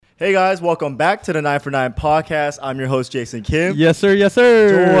Hey guys, welcome back to the 9 for 9 podcast. I'm your host, Jason Kim. Yes, sir. Yes,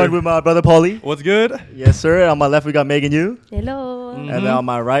 sir. Joined with my brother, Paulie. What's good? Yes, sir. On my left, we got Megan Yu. Hello. And then on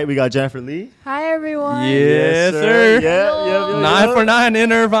my right, we got Jennifer Lee. Hi, everyone. Yes, sir. Yeah. 9 for 9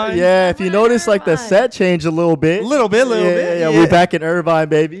 in Irvine. Yeah, if you notice, like the set changed a little bit. Little bit. Yeah, we're back in Irvine,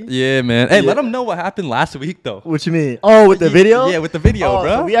 baby. Yeah, man. Hey, let them know what happened last week, though. What you mean? Oh, with the video? Yeah, with the video, bro.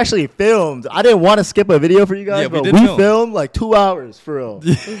 So we actually filmed. I didn't want to skip a video for you guys, Yeah, we but did we film. filmed like 2 hours for real.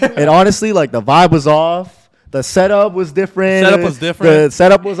 And honestly, like the vibe was off. The setup was different. The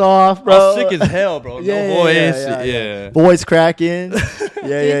setup was off, bro. I was sick as hell, bro. Yeah, No voice. yeah. Voice cracking.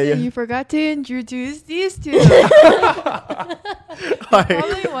 Jason, you forgot to introduce these two.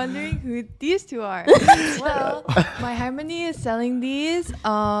 Probably wondering who these two are. Well, my Harmony is selling these.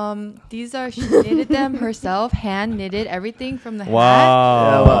 These are, she knitted them herself, hand knitted everything from the hat.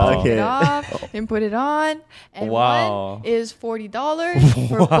 Wow. Okay. Take it off and put it on. And Wow. one is $40.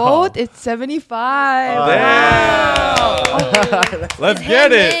 For both, it's $75. Damn. Let's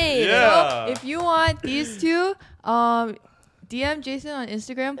get it. handmade. Yeah. So if you want these two, DM Jason on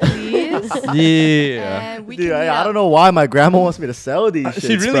Instagram, please. Yeah. And we Dude, can meet I up. don't know why my grandma wants me to sell these. She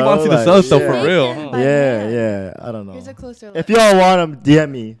shits, really bro. wants you to Like, sell stuff yeah. for real. Taken by Yeah, hand. yeah. I don't know. Here's a closer look. If y'all want them,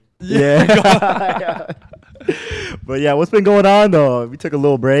 DM me. Yeah. But yeah, what's been going on though? We took a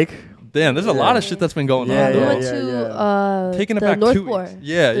little break. Damn, there's a lot of shit that's been going Yeah, on, We though. went yeah. to Taking it the back North 2 War. weeks.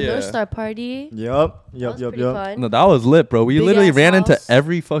 Yeah, the yeah. North Star party. Yep. That was pretty fun. No, that was lit, bro. We Big literally ass ran into house.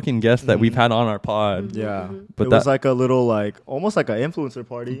 every fucking guest that we've had on our pod. Yeah. But it that was like a little almost like an influencer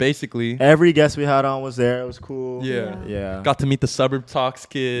party. basically, Every guest we had on was there. It was cool. yeah. Yeah. Got to meet the Suburb Talks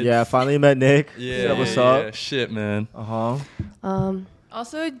kids. Yeah, finally met Nick. Yeah. Said what's yeah, up. yeah. Shit, man.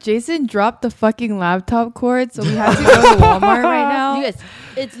 Also, Jason dropped the fucking laptop cord, so we have to go to Walmart right now. You guys,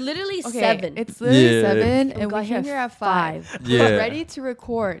 it's literally Okay, 7. It's literally Yeah. 7, We and got we here came here at at 5. Yeah. We're ready to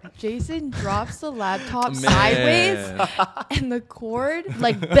record. Jason drops the laptop Man. sideways, and the cord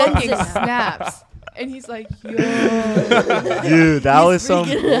like bends fucking it. snaps. And he's like, yo. Dude, that was some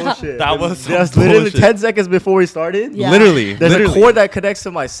freaking out. bullshit. That was some Just literally bullshit. 10 seconds before we started. Yeah. Literally. There's literally. a cord that connects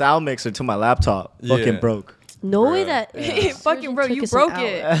to my sound mixer to my laptop. Yeah. Fucking broke. No way Bruh. that. Fucking bro, took you us an broke hour.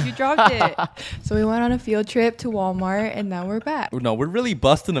 it. You dropped it. So we went on a field trip to Walmart, and now we're back. No, we're really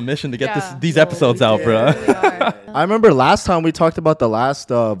busting a mission to get Yeah. these episodes out, We bro. really are. I remember last time we talked about the last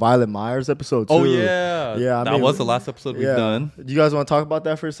Violet Myers episode too. Oh yeah, Yeah, I that mean, was the last episode we've done. Do you guys want to talk about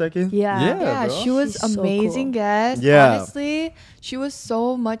that for a second? Yeah. Yeah. Yeah, bro. she was She's so amazing cool. guest. Yeah. Honestly, she was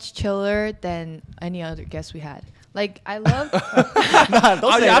so much chiller than any other guest we had. Like, I love... Nah, I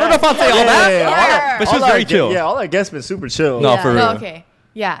don't know if I'll say all that, Yeah. but she was All our very chill. Yeah, all our guests been super chill. No, Yeah. for No, real. okay.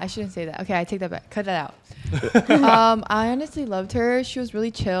 Yeah, I shouldn't say that. Okay, I take that back. Cut that out. I honestly loved her. She was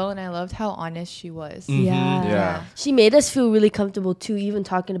really chill, and I loved how honest she was. Mhm. Yeah. Yeah. She made us feel really comfortable too, even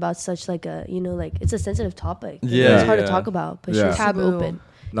talking about such like a, like it's a sensitive topic. Yeah, It's hard yeah. to talk about, but Yeah. she was super Taboo. open.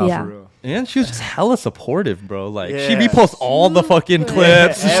 Nah, Yeah. for real. And she was just hella supportive, bro. Like she Yeah. reposts all the fucking Super.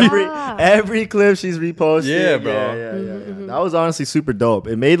 clips. Yeah, She- every clip she's reposting. Yeah, bro. Yeah. That was honestly super dope.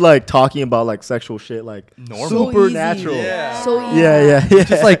 It made talking about sexual shit Normal. super easy. natural. Yeah. So easy. Yeah.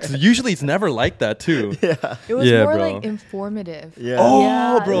 just like usually it's never like that too. yeah. It was Yeah, more, bro. like, informative. Yeah. Oh,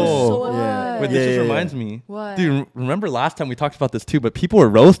 Yeah, it bro. was so Yeah. hard. Wait, this Yeah, just yeah, reminds yeah. me. What? Dude, remember last time we talked about this too, but people were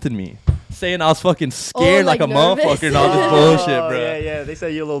roasting me, saying I was fucking scared like like a nervous? motherfucker and all this Oh, bullshit, bro. Yeah. They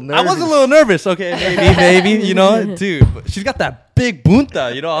said you're a little I nervous. was a little nervous, okay, maybe, dude. But she's got that big bunta,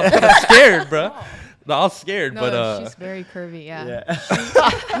 I was kind of scared, bro. No, I was scared, No, but she's very curvy, yeah.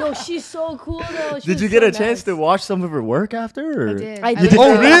 Yeah. No, she's so cool though. She Did was you get so a chance nice. to watch some of her work after? Or? I did. I looked did. her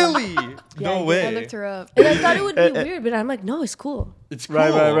oh up. really? Yeah, No I did. way. I looked her up. And I thought it would be weird, but I'm like, no, it's cool. It's cool.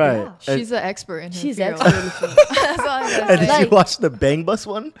 Right. Yeah. She's an expert in her She's field. expert in the field. That's all I'm gonna And say. did you Like- watch the Bang Bus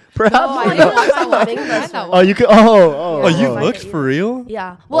one? Perhaps. No, I I didn't know. watch that one. Bang Bus I know one. Oh, you could. Oh. Oh, you Yeah. looked for real?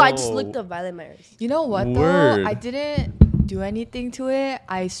 Yeah. Well, I just Oh. looked up Violet Myers. You know what, Word. though? I didn't do anything to it.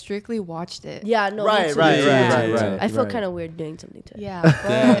 I strictly watched it. Yeah, no. me Right. too. Right. I feel kind of weird doing something to it. Yeah,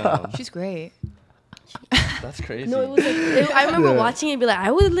 Damn. but she's great. That's crazy. No, it was like I remember Yeah. watching it and be like,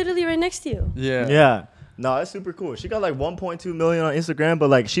 I was literally right next to you. yeah. Yeah. No, it's super cool. She got 1.2 million on Instagram,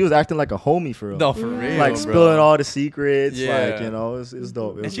 but she was acting like a homie for real. No, for real. Like bro. spilling all the secrets. Yeah. It's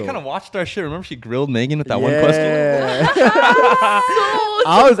dope. It was And she dope. kind of watched our shit. Remember she grilled Megan with that one question? Yeah.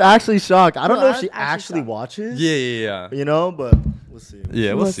 I was actually shocked. I don't No, know I if she was actually actually shocked. watches. Yeah. But we'll see.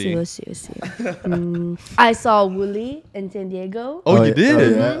 Yeah, we'll see. We'll see. I saw Wooly in San Diego. Oh, you yeah.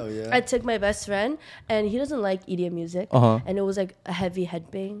 did? Oh, yeah. I took my best friend, and he doesn't like EDM music. Uh-huh. And it was like a heavy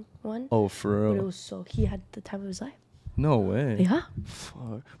headbang one. Oh, for But it real. was he had the time of his life. No way. Yeah.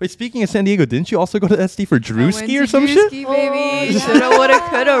 Fuck. Wait, speaking of San Diego, didn't you also go to SD for Drewski or some shit? Drewski, baby. Shoulda, woulda,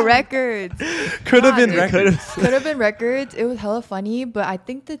 coulda records. Could have been dude. records. Could have been records. It was hella funny, but I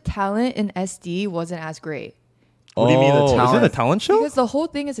think the talent in SD wasn't as great. What do you mean the Is talent? it a talent show? Because the whole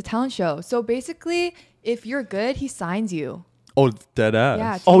thing is a talent show. So basically, if you're good, he signs you. Oh, dead ass.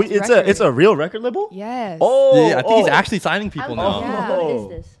 Yeah. Oh, his it's a real record label? Yes. Oh, Yeah, I think he's actually signing people now. Yeah. What is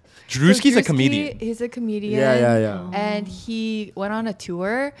this? Drewski's a Drewski, comedian. He's a comedian. Yeah. And he went on a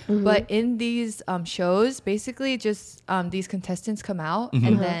tour, but in these shows, basically just these contestants come out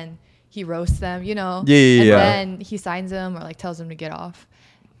and then he roasts them, you know. Yeah. And then he signs them or like tells them to get off.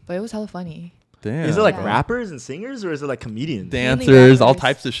 But it was hella funny. Damn. Is it like Yeah. rappers and singers, or is it like comedians? Mainly dancers, all rappers.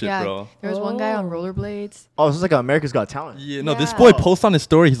 types of shit, Yeah. bro? There was one guy on rollerblades. Oh, this is like America's Got Talent. Yeah, no, this Yeah. boy posts on his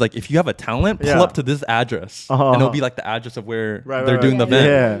story. He's like, if you have a talent, pull Yeah. up to this address, and it'll be like the address of where they're doing the event.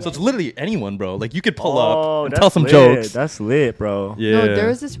 Yeah. So it's literally anyone, bro. Like you could pull Oh, up and that's tell some lit. jokes. That's lit, bro. Yeah. No, there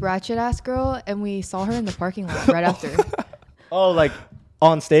was this ratchet ass girl, and we saw her in the parking lot right after. Oh, like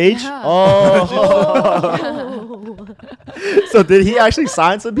on stage? Yeah. Oh. So did he actually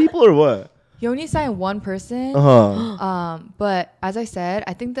sign some people or what? He only signed one person. Uh-huh. But as I said,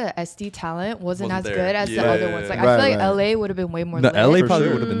 I think the SD talent wasn't Wasn't as there. good as the Yeah. other ones. Like Right, I feel like right. LA would have been way more. The lit. LA For probably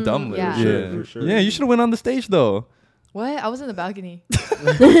sure. would have been dumb lit. Yeah. For sure. Yeah, you should have went on the stage though. What? I was in the balcony.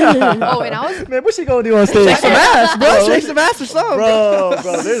 Oh, and I was. Man, what's she gonna do on stage? Shake some ass, bro. Shake some ass or something. Bro,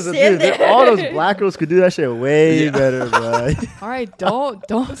 there's a Sit dude. All those black girls could do that shit way Yeah. better, bro. All right, don't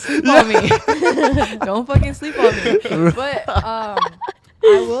sleep on me. Don't fucking sleep on me. But I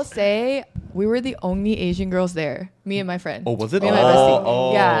will say we were the only Asian girls there. Me and my friend. Oh, was it? Me and my bestie.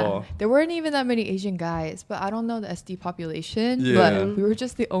 Oh. Yeah, there weren't even that many Asian guys, but I don't know the SD population. Yeah. But we were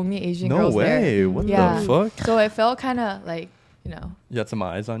just the only Asian No girls there. way. What Yeah. the fuck? So it felt kind of like, you know. You had some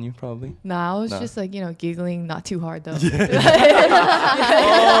eyes on you, probably. Nah, I was Nah. just like, you know, giggling not too hard though. Oh, You know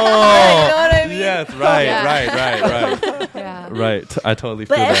what I mean? yes, right, Yeah. right. Yeah. Right. I totally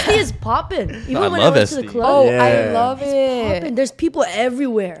But feel that. SD is popping. Even I when love I went to the SD. club, Oh, Yeah. I love popping. it. There's people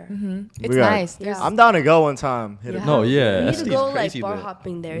everywhere. It's We got- nice. There's, Yeah. I'm down to go one time. Hit Yeah. it. No, yeah. You need SD to is go like crazy bar lit.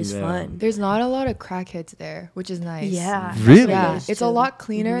 hopping there. It's Yeah. fun. there's not a lot of crackheads there, which is nice. Yeah. Really? Yeah, Nice it's a too. lot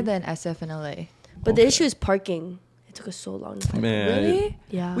cleaner than SF and LA. But the issue is parking. It took us so long to park. Man. Really?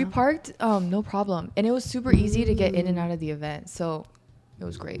 Yeah. We parked no problem. And it was super easy to get in and out of the event. So it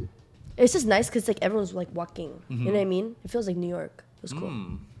was great. It's just nice because like everyone's like walking. You know what I mean? It feels like New York. It was cool.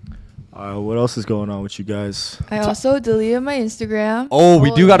 What else is going on with you guys? I also deleted my Instagram. Oh,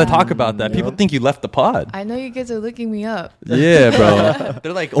 we do got to yeah. talk about that. People think you left the pod. I know you guys are looking me up. Yeah, bro.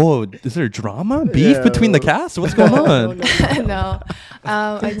 They're like, oh, is there drama? Beef Yeah. between the cast? What's going on? No.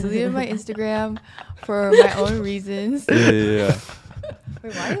 I deleted my Instagram for my own reasons. Yeah.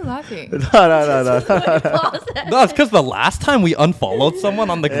 Wait, why are you laughing? No. No, it's because the last time we unfollowed someone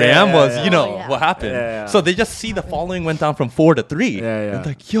on the gram Yeah, was, yeah. you know, Oh, yeah. what happened. Yeah. So they just see the following went down from 4 to 3. Yeah. It's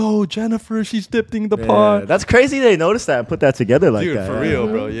like, yo, Jennifer, she's dipping the Yeah, pod. that's crazy. They noticed that and put that together like Dude, that. for yeah. real,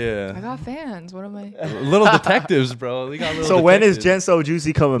 bro. I Yeah. got fans. What am I? Little detectives, bro. We got little So when is detectives. Jen So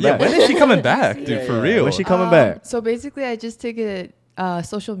Juicy coming Yeah, back? when is she coming back, dude? For real. When's she coming back? So basically, I just took a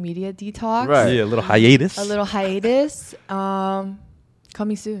social media detox. Right. Yeah, a little hiatus. A little hiatus.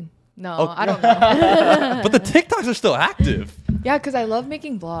 Coming soon. No, Oh. I don't know. But the TikToks are still active. Yeah, because I love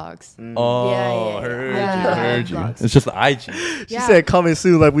making vlogs. Oh, Yeah. heard Yeah. you, heard you. Vlogs. It's just the IG. She Yeah. said coming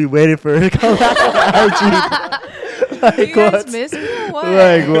soon, like we waited for her to come back on IG. Do Like you guys what? miss me or what?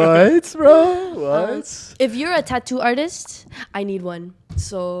 Like what, bro? What? If you're a tattoo artist, I need one.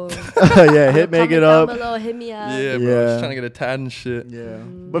 So Yeah, hit make comment it down up. below, hit me up. Yeah, bro. Yeah. Just trying to get a tad and shit. Yeah,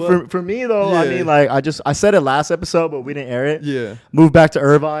 but for me though, I Yeah. mean, like I said it last episode, but we didn't air it. Yeah. Moved back to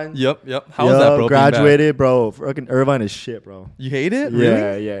Irvine. Yep. How was that, bro? being back? Graduated, bro. Fucking Irvine is shit, bro. You hate it? Yeah,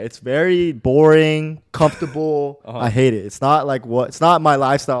 Really? yeah. It's very boring, comfortable. Uh-huh. I hate it. It's not like it's not my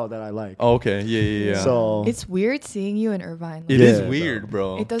lifestyle that I like. Oh, okay. Yeah. So It's weird seeing you in Irvine. It Yeah, is bro. weird,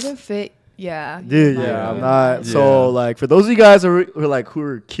 bro. It doesn't fit. Yeah. dude, my yeah, I'm vibe. not. Yeah. So like for those of you guys who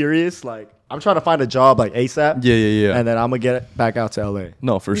are curious, like I'm trying to find a job like ASAP. Yeah. And then I'm gonna get back out to LA.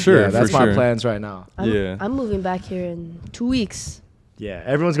 No, for sure. Yeah, that's for my sure. plans right now. Yeah. I'm moving back here in 2 weeks. Yeah,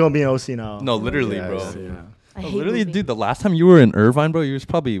 everyone's gonna be in OC now. No, literally, Yeah, bro. yeah. I No, hate literally, moving. dude. The last time you were in Irvine, bro, you was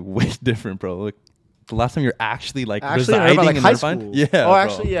probably way different, bro. Like the last time you're actually like Actually, residing like in high Irvine. school. Yeah. Oh, bro.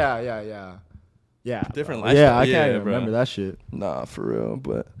 actually, yeah. Different bro. lifestyle. Yeah, I Yeah, can't even bro. remember that shit. Nah, for real.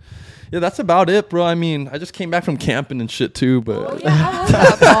 But yeah, that's about it, bro. I mean, I just came back from camping and shit too. But Oh, yeah, how was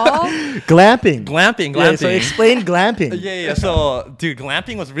that, Paul? Glamping. glamping. Yeah, so explain glamping. Yeah. So, dude,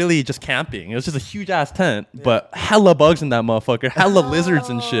 glamping was really just camping. It was just a huge ass tent, but hella bugs in that motherfucker, hella lizards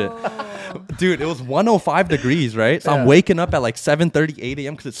and shit. Dude, it was 105 degrees, right? So I'm waking up at like 7:30, 8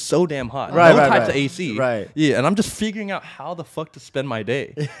 a.m. because it's so damn hot. Right, no right, types right. of AC. Right. Yeah, and I'm just figuring out how the fuck to spend my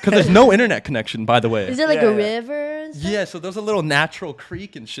day. Because there's no internet connection, by the way. Is it like Yeah, a yeah. river? And stuff? Yeah, so there's a little natural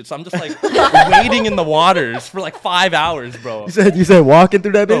creek and shit. So I'm just like wading in the waters for like 5 hours, bro. You said walking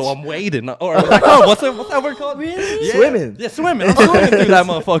through that bitch? Oh, I'm wading. Or like, oh, what's that word called? Really? Yeah. Swimming. Yeah, swimming. I'm swimming through that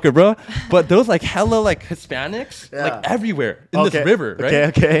motherfucker, bro. But there was like hella like Hispanics Yeah. like everywhere in this river, right?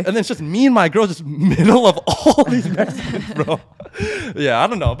 Okay. And then it's just me and my girl just middle of all these Mexicans, bro. Yeah, I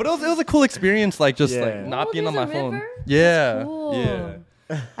don't know. But it was a cool experience, like just like not Oh, being on there's my a phone. river? Yeah. Cool. Yeah.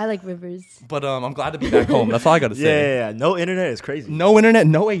 I like rivers. But I'm glad to be back home. That's all I gotta Yeah, say. yeah. No internet is crazy. No internet,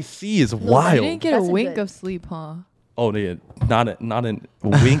 no AC is You wild. didn't get That's a a wink good- of sleep, huh? Oh yeah, not a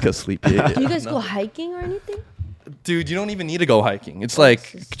wink of sleep. Yeah, Do you guys no. go hiking or anything? Dude, you don't even need to go hiking. It's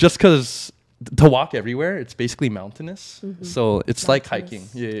like just because to walk everywhere, it's basically mountainous. So it's like hiking.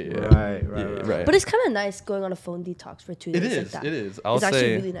 Mountainous. Yeah. Right. But it's kind of nice going on a phone detox for 2 It days. is. Like that. It is. I would It's actually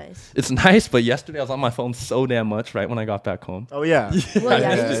say really nice. it's nice, but yesterday I was on my phone so damn much. Right when I got back home. Oh, yeah. Well,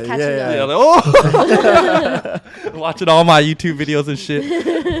 yeah, you're just catching Yeah, up. like, oh, watching all my YouTube videos and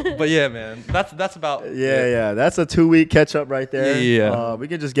shit. But yeah, man, that's about Yeah. That's a 2-week catch up right there. Yeah. We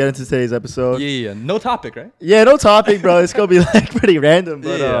can just get into today's episode. Yeah. No topic, right? Yeah, no topic, bro. It's gonna be like pretty random,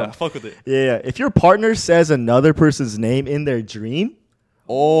 but Fuck with it. yeah. If your partner says another person's name in their dream,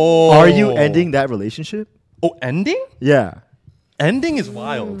 Oh, are you ending that relationship? Oh, ending? Yeah. Ending is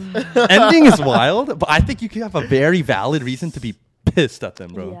wild. Ending is wild, but I think you can have a very valid reason to be pissed at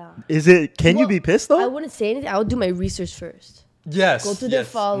them, bro. Yeah. Is it? Can you Well, be pissed though? I wouldn't say anything. I would do my research first. Yes. Go through their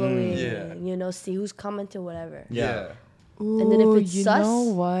yes. following. yeah. You know, see who's commenting, whatever. Yeah. And then if Ooh, it's you sus, know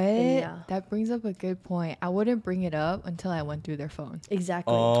what? then yeah. That brings up a good point. I wouldn't bring it up until I went through their phone.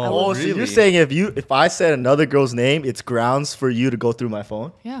 Exactly. Oh, I Oh, would, so really? you're saying if I said another girl's name, it's grounds for you to go through my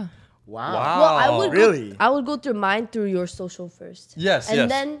phone? Yeah. Wow. well, I would Really? I would go through mine through your social first. Yes, And yes.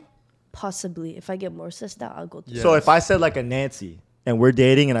 then possibly, if I get more stressed out, I'll go through. Yeah. So if I said like a Nancy and we're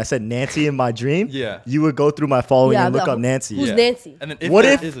dating and I said Nancy in my dream, Yeah. you would go through my following and I'd be look like, up Nancy. Who's Yeah. Nancy? And then if What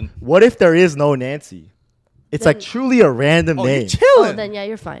there if isn't, what if there is no Nancy? It's like Then- truly a random oh, you're name. chilling. Oh, then yeah,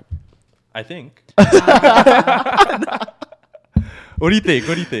 you're fine. I think. What do you think?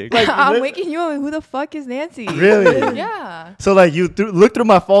 What do you think? Like, I'm listen- waking you up. Who the fuck is Nancy? Really? Yeah. So like you look through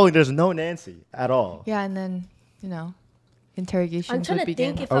my following, there's no Nancy at all. Yeah, and then, interrogations I'm trying would to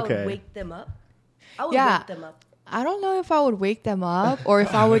begin. think if I Okay. would wake them up. I would Yeah. wake them up. I don't know if I would wake them up or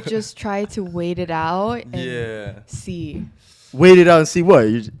if I would just try to wait it out and Yeah. see. Wait it out and see what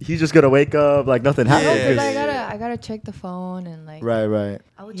he's just gonna wake up like nothing No, happened. because Yeah. I gotta check the phone and like. Right.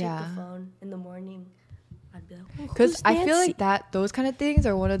 I would check Yeah. the phone in the morning. I'd be like, Because who's I feel Nancy? like those kind of things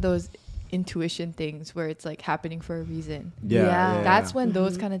are one of those intuition things where it's like happening for a reason. Yeah. That's when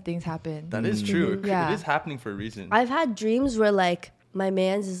those Mm-hmm. kind of things happen. That is true. It Yeah. is happening for a reason. I've had dreams where like my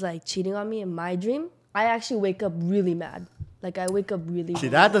man's is like cheating on me in my dream. I actually wake up really mad. Like I wake up really. See, really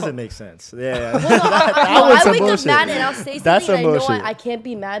that mad. doesn't make sense. Yeah. Well, no, was I some wake up bullshit. mad and I'll say something That's some and I know bullshit. I can't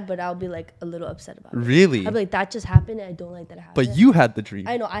be mad, but I'll be like a little upset about it. Really? I'll be like, that just happened and I don't like that it happened. But you had the dream.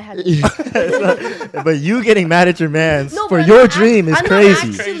 I know, I had it. But you getting mad at your man's No, for but your I'm dream is I'm crazy.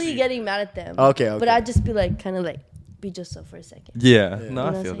 not actually getting mad at them. Okay. But I'd just be like, kind of like, be just so for a second. Yeah. No, You know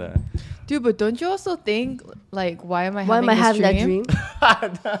I what feel I'm that. Dude, but don't you also think like why am I Why am I having having that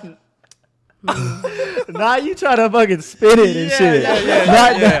this dream? Nah, you trying to fucking spin it and shit.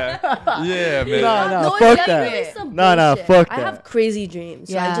 Yeah, man. Nah, No, fuck it's that. definitely some Nah, bullshit. fuck I that. have crazy dreams.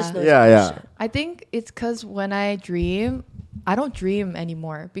 So I Yeah. just know Yeah, it's yeah. bullshit. I think it's because when I dream, I don't dream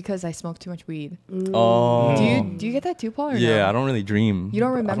anymore because I smoke too much weed. Oh. Do you get that too, Paul? Or Yeah, no? I don't really dream. You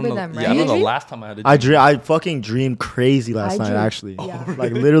don't I remember know- them, Yeah, I right? don't You know the dream? last time I had a dream. I fucking dreamed crazy last I night dream- actually. yeah.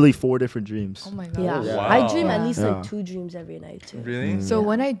 Like literally 4 different dreams. Oh my god. Yeah. Yeah. I dream at Wow. least Yeah. like 2 dreams every night too. Really? So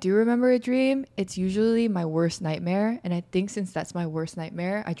when I do remember a dream, it's usually my worst nightmare, and I think since that's my worst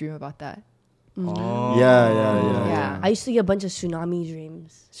nightmare, I dream about that. Oh. Yeah. I used to get a bunch of tsunami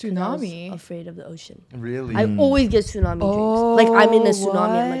dreams. 'cause I was Tsunami? afraid of the ocean. Really? I always get tsunami Oh, dreams. Like I'm in a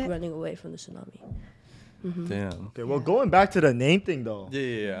tsunami and like what? running away from the tsunami. Damn. Okay, well going back to the name thing though.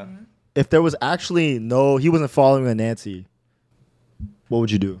 Yeah. If there was actually he wasn't following a Nancy, what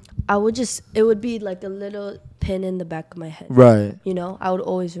would you do? I would it would be like a little pin in the back of my head. Right. You know, I would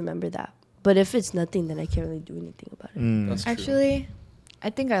always remember that. But if it's nothing, then I can't really do anything about it. That's true. Actually, I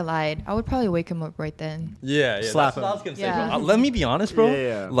think I lied. I would probably wake him up right then. Yeah. Slap That's what I him. was gonna say. Yeah. Bro. Let me be honest, bro. Yeah,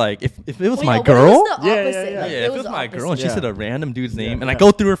 yeah. Like if it was Well, my yeah, what if girl. it's the Yeah, yeah, opposite? yeah. Like, Yeah, it if it was the my girl and opposite. she Yeah. said a random dude's name, and yeah. I go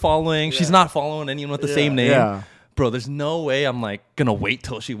through her following, she's not following anyone with the same name, Yeah. bro, there's no way I'm like gonna wait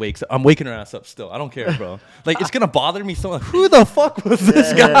till she wakes up. I'm waking her ass up still. I don't care, bro. Like it's gonna bother me so much. Who the fuck was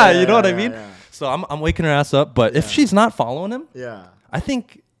this guy? You know what I mean? Yeah. So I'm waking her ass up. But if she's not following him, I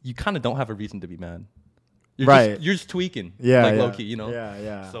think you kind of don't have a reason to be mad. You're just tweaking. Yeah, like low key, you know.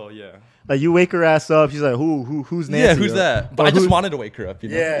 Yeah. So yeah. Like you wake her ass up, she's like, who's Nancy? Yeah, who's that? But I just wanted to wake her up, you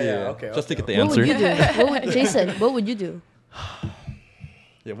know. Okay. Just to get the answer. What would you do? Jason, what would you do?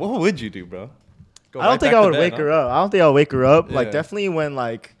 Yeah, what would you do, bro? I don't think I would wake her up. I don't think I'll wake her up. Like definitely when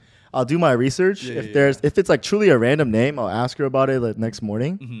like I'll do my research. If it's like truly a random name, I'll ask her about it like next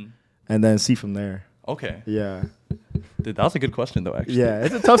morning, and then see from there. Okay. Yeah. Dude, that was a good question though. Actually. Yeah,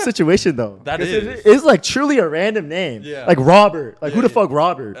 it's a tough situation though. That is. It's like truly a random name. Yeah. Like Robert. Like who the fuck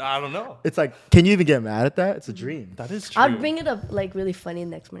Robert? I don't know. It's like, can you even get mad at that? It's a dream. That is true. I'd bring it up like really funny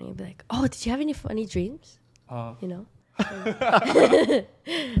next morning. I'd be like, "Oh, did you have any funny dreams?" You know.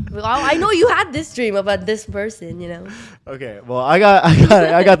 Well, I know you had this dream about this person. You know. Okay. Well, I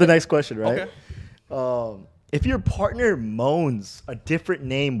got the next question right. Okay. If your partner moans a different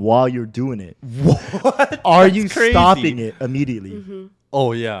name while you're doing it, what? Are you stopping it immediately? Mm-hmm.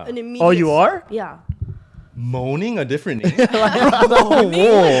 Oh, yeah. Oh, you are? Yeah. Moaning a different name?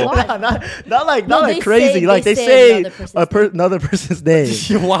 Not like crazy. Like they say another person's name.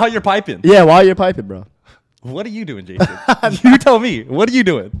 While you're piping? Yeah, while you're piping, bro. What are you doing, Jason? You tell me. What are you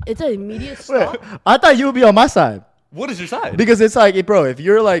doing? It's an immediate stop. Wait, I thought you would be on my side. What is your side? Because it's like, bro, if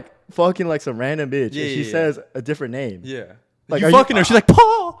you're like fucking like some random bitch and she says a different name. Yeah. Like you fucking her. She's like,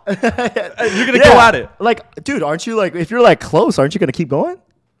 Paul. You're going to go at it. Like, dude, aren't you like, if you're like close, aren't you going to keep going?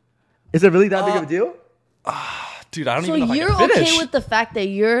 Is it really that big of a deal? Dude, I don't even know So if you're I can finish. okay with the fact that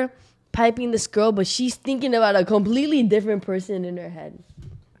you're piping this girl, but she's thinking about a completely different person in her head?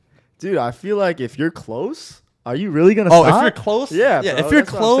 Dude, I feel like if you're close, are you really going to stop? Oh, if you're close? Yeah, bro, if you're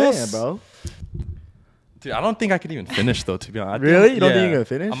close. Saying, bro. Dude, I don't think I could even finish though, to be honest. Really? You don't think you're going to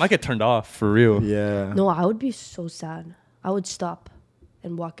finish? I might get turned off, for real. Yeah. No, I would be so sad. I would stop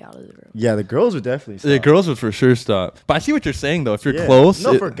and walk out of the room. Yeah, the girls would definitely stop. The girls would for sure stop. But I see what you're saying though. If you're close.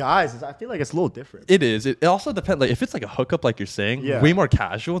 No, for guys, I feel like it's a little different. It is. It also depends. Like if it's like a hookup, like you're saying, way more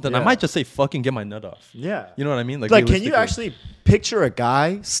casual, then I might just say fucking get my nut off. Yeah. You know what I mean? Like can you actually picture a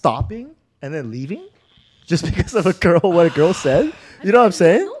guy stopping and then leaving? Just because of what a girl said? You know what I'm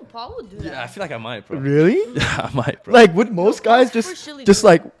saying? No, Paul would do that. Yeah, I feel like I might, bro. Really? Yeah, I might, bro. Like, would most guys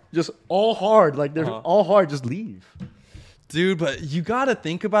just all hard, like they're all hard, just leave? Dude, but you gotta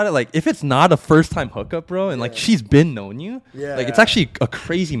think about it. Like, if it's not a first time hookup, bro, and like she's been knowing you, like it's actually a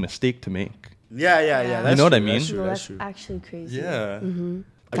crazy mistake to make. Yeah. You know what I mean? That's actually crazy. Yeah. Mm-hmm.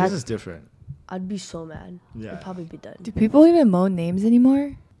 I guess it's different. I'd be so mad. Yeah. I'd probably be done. Do people even moan names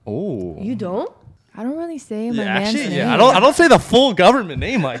anymore? Oh. You don't? I don't really say my man's name. Yeah, I don't say the full government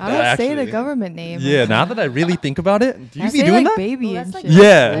name like that. I don't say the government name. Yeah, now that I really think about it, do you be doing that? Baby that's and like shit.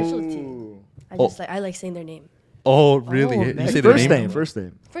 Yeah. I like saying their name. Oh, really? You say their name? First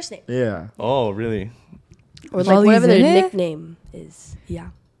name. Yeah. Oh, really? Or like whatever their nickname is.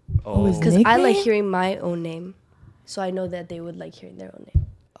 Yeah. Oh. Because I like hearing my own name, so I know that they would like hearing their own name.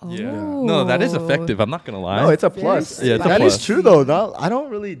 Yeah. No, that is effective. I'm not gonna lie. No, it's a plus. Yeah, it's a that plus. is true though. I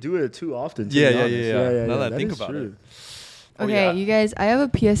don't really do it too often. Yeah. Now that I think about it. Okay, you guys, I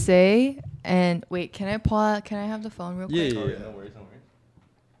have a PSA, and wait, can I have the phone real quick? Yeah. No worries.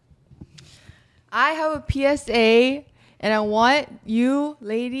 I have a PSA, and I want you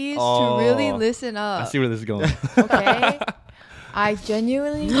ladies to really listen up. I see where this is going. Okay. I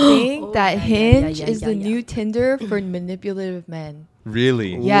genuinely think that Hinge is the new Tinder for manipulative men.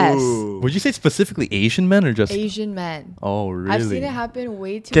 Really? Yes. Would you say specifically Asian men or just Asian men? Oh, really? I've seen it happen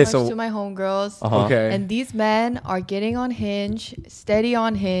way too much to my homegirls. Okay. And these men are getting on Hinge, steady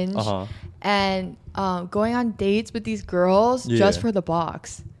on Hinge, and going on dates with these girls just for the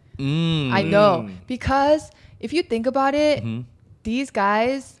box. I know. Because if you think about it, these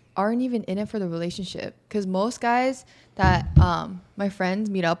guys aren't even in it for the relationship. Because most guys that my friends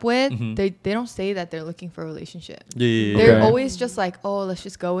meet up with, they don't say that they're looking for a relationship. They're always just like, oh, let's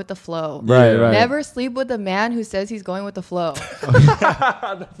just go with the flow. Right. Never sleep with a man who says he's going with the flow.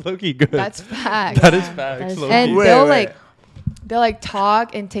 That's low-key good. That's fact. That is facts. And they'll like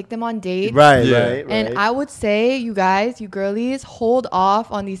talk and take them on dates. Right. And I would say, you guys, you girlies, hold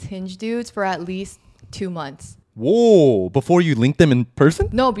off on these Hinge dudes for at least 2 months. Whoa, before you link them in person?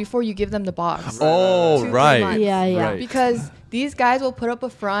 No, before you give them the box. Oh, 2-3 right. months. Yeah. Right. Because these guys will put up a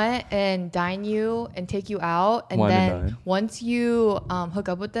front and dine you and take you out. And then once you hook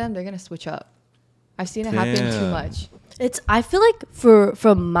up with them, they're going to switch up. I've seen it happen too much. I feel like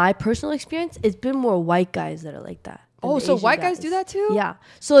from my personal experience, it's been more white guys that are like that. and the so Asian white guys do that too? Yeah.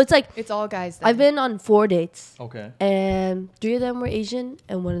 So it's like It's all guys. Then. I've been on 4 dates. Okay. And 3 of them were Asian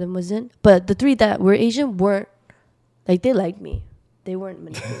and 1 of them wasn't. But the 3 that were Asian weren't, like, they liked me. They weren't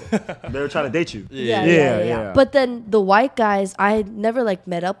manipulative. They were trying to date you. Yeah. But then the white guys, I never like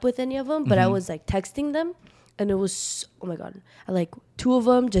met up with any of them, but I was like texting them, and it was, oh my God, I like 2 of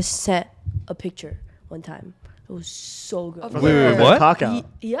them just sent a picture one time. It was so good. Wait, what? Cock out.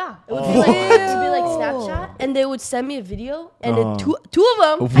 Yeah, it would be like Snapchat, and they would send me a video, and then two of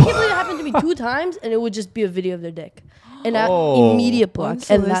them, I can't believe it happened to me 2 times, and it would just be a video of their dick, and I immediate block,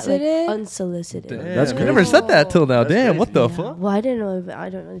 and that like unsolicited. Damn. That's I crazy. never said that till now. That's Damn, crazy. what the fuck? Well, I didn't know. I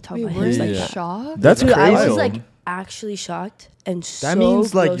don't really talk Wait, about were him you like that. shocked? That's Dude, crazy. I was like actually shocked and so That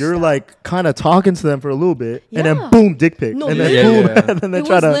means like you're grossed out. like kind of talking to them for a little bit, and Yeah. then boom, dick pic, No, and then literally. boom, and then they It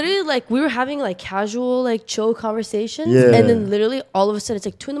try was to. literally like we were having like casual like chill conversations, Yeah. and then literally all of a sudden it's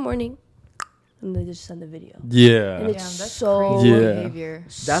like 2 a.m, and they just send the video. And Yeah. Damn, it's that's so crazy Yeah. behavior.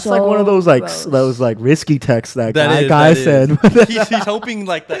 That's so like one of those like gross. those like risky texts that, That guy is. said. He's hoping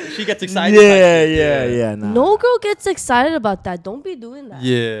like that she gets excited. Yeah. Nah. No girl gets excited about that. Don't be doing that.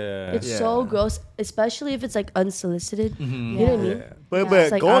 Yeah. It's so gross, especially if it's like unsolicited. You know what I mean? But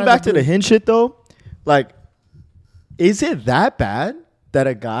It's like out going of back the to the blue. hinge shit though, like, is it that bad that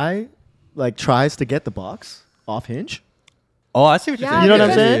a guy like tries to get the box off Hinge? Oh, I see what you're Yeah, saying. You know what I'm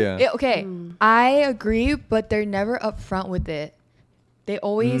Yeah, saying? yeah, yeah. Okay, I agree, but they're never upfront with it. They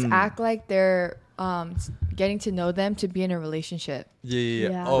always act like they're getting to know them to be in a relationship. Yeah.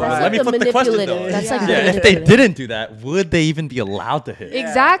 Yeah, Oh, that's let me like the flip the question though. manipulative. That's like Yeah. the Yeah, if they manipulative. didn't do that, would they even be allowed to hit?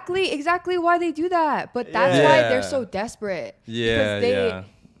 Exactly why they do that. But that's Yeah. why they're so desperate. Yeah, Because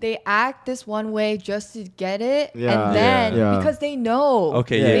they act this one way just to get it, Yeah. and then Yeah. because they know,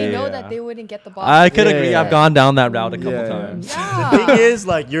 Okay, they yeah, know yeah. that they wouldn't get the box. I could Yeah, agree. yeah. I've gone down that route a couple Yeah. times. The thing is,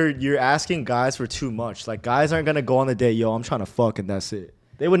 like, you're asking guys for too much. Like, guys aren't gonna go on the date. Yo, I'm trying to fuck, and that's it.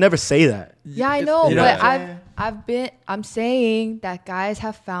 They would never say that. Yeah, I know, You but know- I'm saying that guys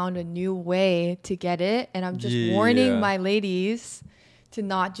have found a new way to get it, and I'm just Yeah. warning my ladies to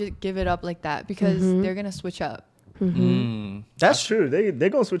not just give it up like that because they're gonna switch up. Mm. That's true. They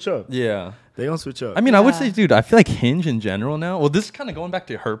gonna switch up. Yeah. They gonna switch up. I mean, I would Yeah. say, dude, I feel like Hinge in general now. Well, this is kind of going back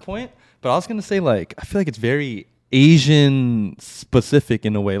to her point, but I was gonna say, like, I feel like it's very Asian specific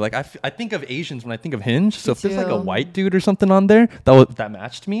in a way. Like, I think of Asians when I think of Hinge. So Me if there's like a too. white dude or something on there that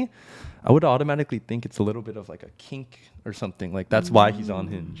matched me, I would automatically think it's a little bit of like a kink or something. Like that's why he's on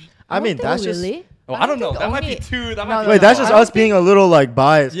Hinge. I mean, don't that's think just. really. Oh, I I don't know. think That might be only- too. That No, might be no, Wait, that's no, just I don't us being a little like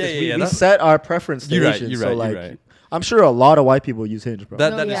biased. 'cause Yeah, yeah, we, yeah, we that's- set our preference to You're right, Asians, you're so right, like, you're right. I'm sure a lot of white people use Hinge, bro.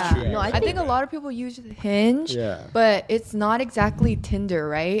 That No, is yeah. true. No, I I think think a lot of people use Hinge, Yeah. but it's not exactly Tinder,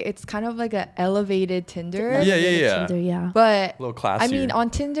 right? It's kind of like an elevated Tinder. Yeah, yeah, yeah. Tinder, yeah. But A little classier. I mean, on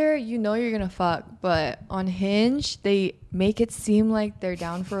Tinder, you know you're gonna fuck, but on Hinge, they make it seem like they're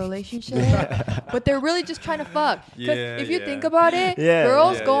down for a relationship, but they're really just trying to fuck. Because Yeah, if you yeah. think about it, Yeah,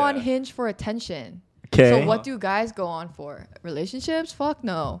 girls yeah, go yeah. on Hinge for attention. 'Kay. So what do guys go on for? Relationships? Fuck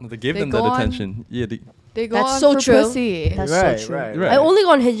no. They give them go that on- attention. Yeah. They go That's on so for true. pussy. That's Right, so true. right, right. I only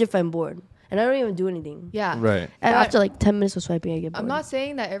go on Hinge if I'm bored, and I don't even do anything. Yeah. Right. And But- after like 10 minutes of swiping, I get bored. I'm not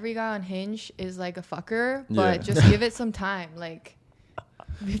saying that every guy on Hinge is like a fucker, Yeah. but just give it some time, like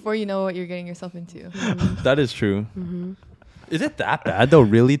before you know what you're getting yourself into. That is true. Is it that bad though,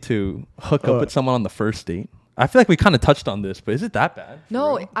 really, to hook up Uh, with someone on the first date? I feel like we kind of touched on this, but is it that bad?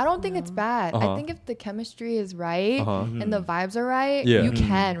 No, I don't think it's bad. Uh-huh. I think if the chemistry is right Uh-huh. and the vibes are right, Yeah. you Mhm.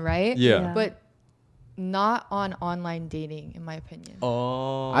 can, right? Yeah. Yeah. But not on online dating, in my opinion.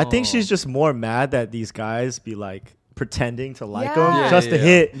 Oh. I think she's just more mad that these guys be like pretending to like Yeah. them Yeah, just to yeah.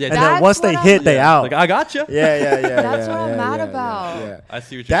 hit, Yeah, and then that's once they what hit, I'm- they out. Like, I got you. yeah. That's yeah, what I'm yeah, mad yeah, about. yeah. I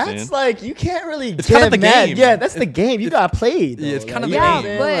see what you're That's saying. like you can't really It's get kind of the mad. game. Yeah, that's the game. You got played. yeah, it's though. kind of Like, the you know Yeah,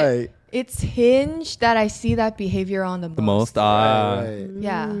 game. what I'm saying? but Like, it's Hinge that I see that behavior on the most. the most. right.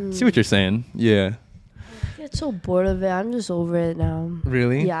 Yeah. See what you're saying. Yeah. I get so bored of it. I'm just over it now.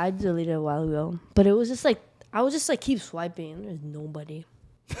 Really? Yeah, I deleted it a while ago. But it was just like, I would just like keep swiping. There's nobody.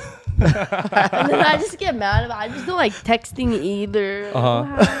 And then I just get mad about it. I just don't like texting either. Like, Uh-huh.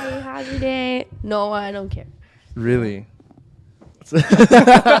 oh, hi, how's your day? No, I don't care. Really?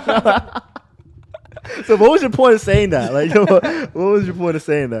 So what was your point of saying that? Like, what was your point of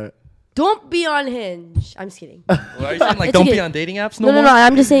saying that? Don't be on Hinge. I'm just kidding. Well, are you saying like It's don't okay. be on dating apps no, No, no, more? no.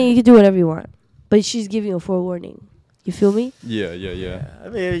 I'm just saying you can do whatever you want. But she's giving a forewarning. You feel me? Yeah. I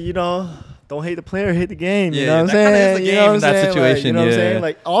mean, you know, don't hate the player, hate the game. You Yeah, know what I'm that kinda is saying? the You know game what in I'm that saying? Like, situation, you know what I'm yeah. saying?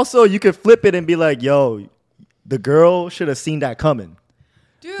 Like, also, you could flip it and be like, yo, the girl should have seen that coming.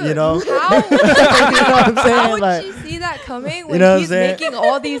 Dude, You know? how, You know what I'm saying? how would Like, she see that coming when You know what I'm he's saying? making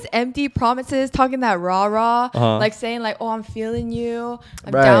all these empty promises, talking that rah-rah, Uh-huh. like saying like, oh, I'm feeling you.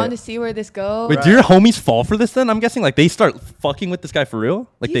 I'm Right. down to see where this goes. Wait, do your homies fall for this then? I'm guessing like they start fucking with this guy for real?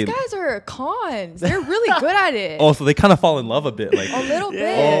 Like These they guys are cons. They're really good at it. Oh, so they kind of fall in love a bit like A little Yeah,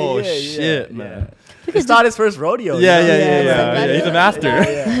 bit. Oh, yeah, shit, yeah, man. it's not his first rodeo. Yeah, you know? yeah. He's a master.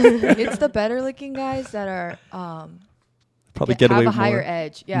 Yeah. It's the better looking guys that are Probably get away have a more. higher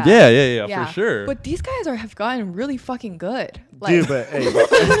edge. Yeah. Yeah, for sure. But these guys have gotten really fucking good. Like, Dude, but hey, no,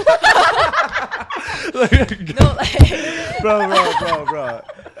 like, bro.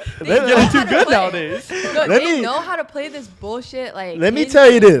 they know getting too how to good play. nowadays. No, Let they me- know how to play this bullshit. Like, Let me Hinge tell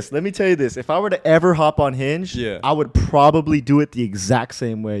you thing. this. If I were to ever hop on Hinge, Yeah. I would probably do it the exact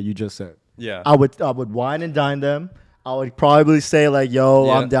same way you just said. Yeah. I would wine and dine them. I would probably say like, "Yo,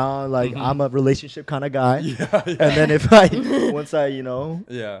 Yeah. I'm down. Like, I'm a relationship kind of guy." Yeah. And then if I once I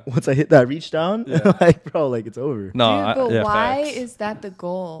hit that reach down, Yeah. like, bro, like it's over. No, Dude, but why facts. is that the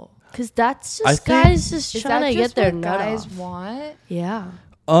goal? Because that's I just think- guys just Is trying that to just get their what nut guys off. want? Yeah.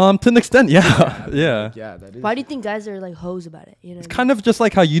 To an extent, yeah. Yeah, that is. Why do you think guys are like hoes about it? You know, It's kind of just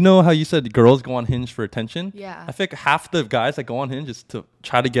like how you said girls go on Hinge for attention. Yeah. I think half the guys that go on Hinge is to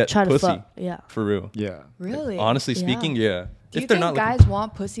try to get try to pussy. fuck. Yeah. For real. Yeah. Really? Honestly Yeah. speaking, yeah. Do you if they're think not guys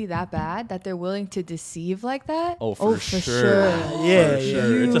want pussy that bad that they're willing to deceive like that? Oh, Oh, for for sure. sure. Yeah, For yeah.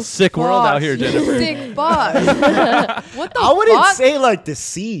 sure. It's You a sick world out fuck. here, You Jennifer. Sick fuck. What the I wouldn't fuck? say like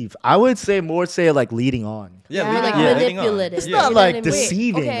deceive. I would say more say like leading on. Yeah, Yeah. leading Like on, leading on. manipulative. It's Yeah. not You know like what I mean?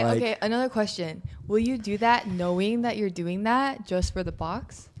 deceiving. Okay, like, okay. Another question. Will you do that knowing that you're doing that just for the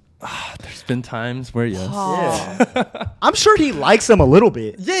box? There's been times where yes. Yeah. I'm sure he likes him a little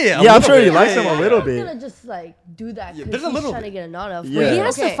bit. Yeah, a Yeah, I'm little sure he bit. likes Yeah, him yeah, a yeah. little He's bit. gonna just like do that Yeah, because there's a he's little trying to bit. get a nut off. Yeah. But he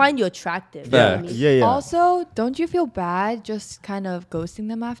has Okay. to find you attractive. You know what I Facts. mean? Yeah. Also, don't you feel bad just kind of ghosting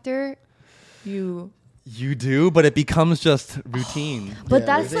them after you? You do, but it becomes just routine. But Yeah,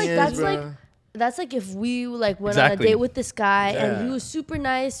 that's the like thing that's is, like bro. that's like if we like went Exactly. on a date with this guy Yeah. and he was super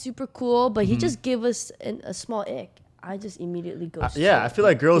nice, super cool, but Mm-hmm. he just gave us a small ick. I just immediately ghost. Yeah, I feel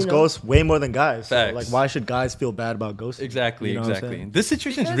like girls You know? ghost way more than guys. So, Facts. like, why should guys feel bad about ghosting? Exactly, You know what I'm exactly. saying? This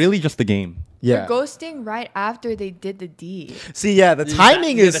situation is Because- really just a game. Yeah. You're ghosting right after they did the deed. See, yeah, the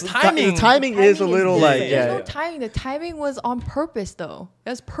timing Yeah, is the timing- the timing is a little different. like There's yeah. no timing. The timing was on purpose, though.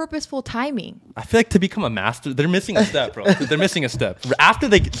 It was purposeful timing. I feel like to become a master, they're missing a step, bro. They're missing a step. After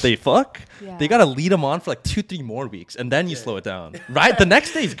they fuck, Yeah. they gotta lead them on for like 2-3 more weeks, and then you slow it down. Right? The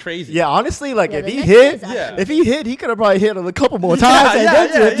next day is crazy. Yeah, honestly, like Yeah, if the he next hit, day is actually- if he hit, he could have probably hit a couple more times. and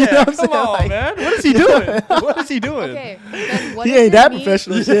then did, you know what I'm Come saying? on, Like, man. What is he doing? What is he doing? Okay, then what He does ain't it that mean-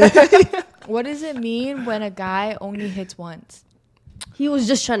 professional. Shit. What does it mean when a guy only hits once? He was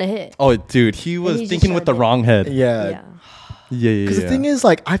just trying to hit. Oh, dude, he was he's just thinking with the trying to- wrong head. Yeah. Yeah. Yeah. Because the thing is,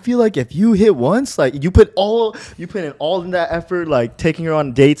 like, I feel like if you hit once, like, you put in all in that effort, like taking her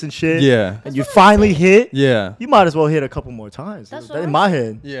on dates and shit. Yeah. And you finally hit. Yeah. You might as well hit a couple more times. That's That- what in I'm my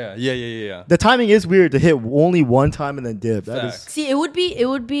saying. head. Yeah. The timing is weird to hit only one time and then dip. That is. Facts. See, it would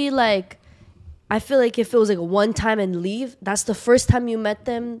be like, I feel like if it was like a one time and leave, that's the first time you met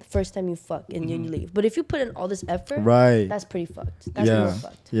them, first time you fuck and then you leave. But if you put in all this effort, Right. that's pretty fucked. That's Yeah. more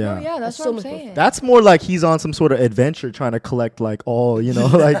fucked. Yeah. Oh yeah, that's That's what so I'm much more saying. That's more like he's on some sort of adventure trying to collect like all, you know,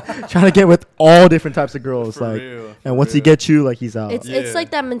 like trying to get with all different types of girls. For like real, for and once he real. gets you, like he's out. It's Yeah.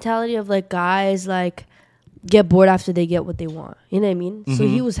 like that mentality of like guys like get bored after they get what they want. You know what I mean? So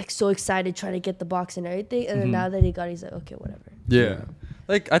he was like so excited trying to get the box and everything, and then now that he got it, he's like, okay, whatever. Yeah.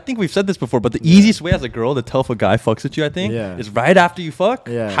 Like, I think we've said this before, but the easiest way as a girl to tell if a guy fucks with you, I think, Yeah. is right after you fuck,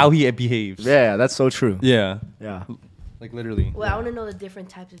 Yeah. how he behaves. Yeah, that's so true. Yeah. Yeah. Like, literally. Well, I want to know the different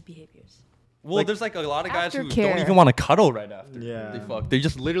types of behaviors. Well, Like- there's like a lot of guys who Aftercare. don't even want to cuddle right after Yeah. they fuck. They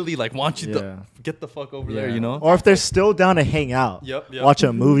just literally like want you Yeah. to get the fuck over there, you know? Or if they're still down to hang out, Yep. watch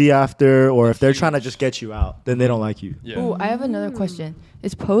a movie after, or if they're trying to just get you out, then they don't like you. Yeah. Ooh, I have another question.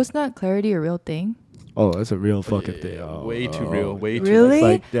 Is post nut clarity a real thing? Oh, that's a real fucking thing. Oh, Way too real. Way too Really?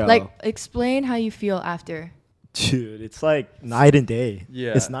 like, yeah. Like, explain how you feel after. Dude, it's like night and day.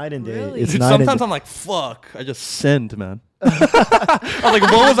 Yeah. It's night and day. Really? It's Dude, night sometimes and day. I'm like, fuck, I just sinned, man. I'm like,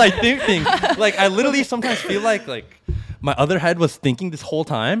 what was I thinking? Like, I literally sometimes feel like my other head was thinking this whole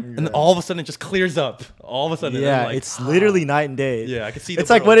time, and then all of a sudden it just clears up. All of a sudden, and Yeah, I'm like, it's literally night and day. Yeah, I can see the It's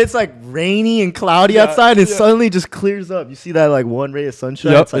like world. when it's like rainy and cloudy Yeah, outside, it yeah. suddenly just clears up. You see that like one ray of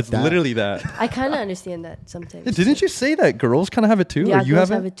sunshine. Yep, it's like it's that. literally that. I kind of understand that sometimes. Yeah, didn't you say that girls kind of have it too? Yeah, or you girls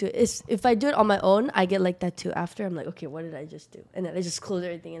have have it too. It's, if I do it on my own, I get like that too. After I'm like, okay, what did I just do? And then I just close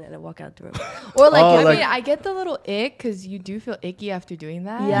everything and then I walk out the room. Or like, Oh, if I like- mean, I get the little ick because you do feel icky after doing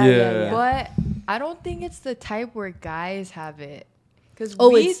that. yeah, Yeah. yeah, yeah. But I don't think it's the type where guys have it. Because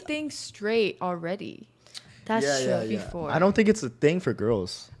Oh, we it's- think straight already. That's true. Before. I don't think it's a thing for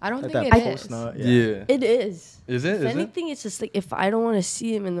girls. I don't Like think that it post is. nut, Yeah. It is. Is it? If anything, it's just like if I don't want to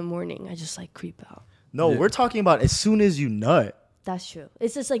see him in the morning, I just like creep out. No, Yeah. we're talking about as soon as you nut. That's true.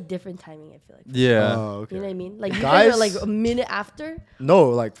 It's just like different timing. I feel like. Yeah. Oh, okay. You know what I mean? Like you guys Guys- are like a minute after. No,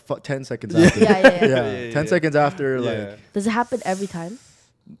 like 10 seconds after. Yeah, yeah, yeah. Yeah, 10 seconds after, Yeah. like, Does it happen every time?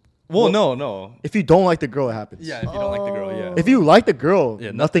 Well, no. if you don't like the girl, it happens. Yeah, if you don't like the girl, yeah. If you like the girl,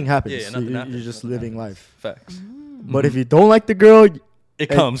 Yeah, nothing happens. yeah, nothing You're happens, just nothing living happens. life. Facts. But if you don't like the girl, It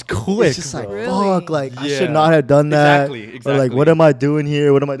comes quick. it's just like, bro. Really? fuck, like, I Yeah. should not have done that. Exactly, Or like, exactly. what am I doing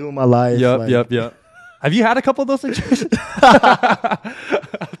here? What am I doing with my life? Yep, Like, yep. Have you had a couple of those situations?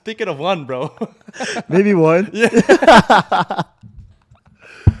 I'm thinking of one, bro. Maybe one.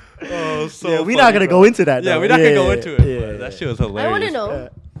 Oh, so Yeah, we're not going to go into that. Yeah, though. we're not gonna go into it. Yeah, but yeah, that shit was hilarious. I want to know.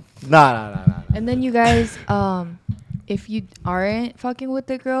 Nah. And then you guys, if you aren't fucking with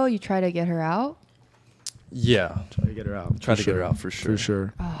the girl, you try to get her out. Yeah, Try to get her out. try to get her out for sure. For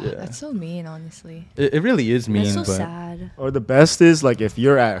sure. Oh, Yeah. That's so mean, honestly. It really is mean, That's so but sad. Or the best is, like, if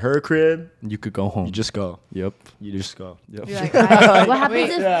you're at her crib, you could go home. you just go. Yep. You just go. Yep. You're like, what What happens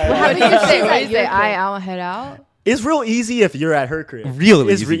if? yeah, What yeah. happens What if do you say? she's What at do you your say? crib? I'll head out. It's real easy if you're at her crib. Real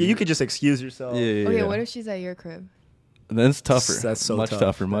It's easy. you could just excuse yourself. Yeah. Okay, what if she's at your crib? Then it's tougher. That's so much tough.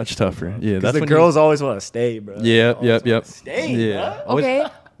 tougher. Much tougher. Yeah, Because that's the when girls always want to stay, bro. Yep. Stay, Yeah. Always- Okay,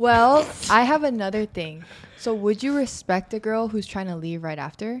 well, I have another thing. So would you respect a girl who's trying to leave right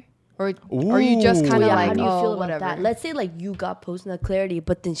after? Or you just Ooh. kind of Yeah, like, how do you oh, feel about whatever. that? Let's say like you got post-nut clarity,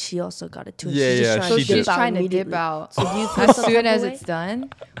 but then she also got it too. and Yeah, she's just yeah, trying So to she dip she's out trying to dip immediately. out. So do you feel As some soon type as of it's way? done,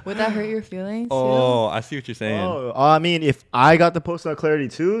 would that hurt your feelings? Oh, I see what you're saying. Oh, I mean, if I got the post on clarity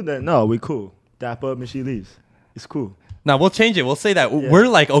too, then no, we cool. Dap up and she leaves. It's cool. Now we'll change it. We'll say that Yeah. we're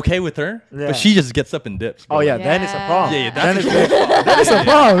like okay with her, Yeah. but she just gets up and dips. Bro. Oh yeah, then it's a problem. Yeah, then that's it's a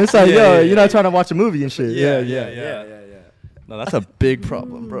problem. It's like, Yeah, yo, yeah, you're yeah. not trying to watch a movie and shit. Yeah, Yeah. yeah. No, that's a big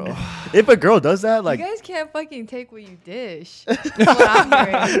problem, bro. If a girl does that, like, you guys can't fucking take what you dish. That's what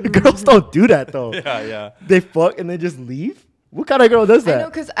I'm hearing. girls don't do that though. Yeah. They fuck and then just leave. What kind of girl does I know,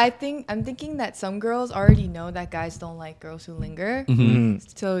 that? because I'm thinking that some girls already know that guys don't like girls who linger. Mhm.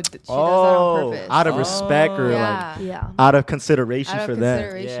 So she does that on purpose. out of respect or yeah. Yeah, out of consideration Out of for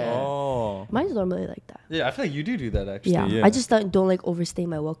consideration. them. Yeah. Oh. mine's normally like that. Yeah, I feel like you do that actually. Yeah, Yeah. I just don't like overstay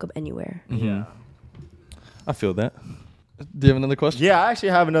my welcome anywhere. Mhm. I feel that. Do you have another question? Yeah, I actually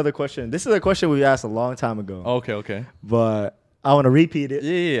have another question. This is a question we asked a long time ago, Okay. but I want to repeat it.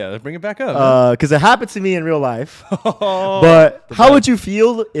 Yeah. Let's bring it back up. Because it happened to me in real life. Oh, But the how best. would you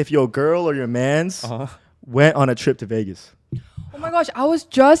feel if your girl or your man's Uh-huh. went on a trip to Vegas? Oh my gosh, I was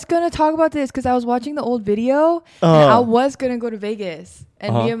just gonna talk about this because I was watching the old video and I was gonna go to Vegas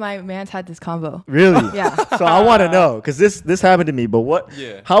and me and my man's had this combo. Really? Yeah. So I want to know because this happened to me. But what?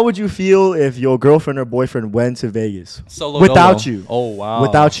 Yeah. How would you feel if your girlfriend or boyfriend went to Vegas Solo without dolo. you? Oh wow.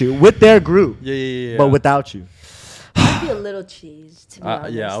 Without you, with their group, Yeah. but without you. I'd be a little cheesed, to be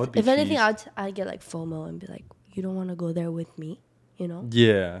honest. yeah, I would be If anything, cheesed. I'd get like FOMO and be like, you don't want to go there with me, you know?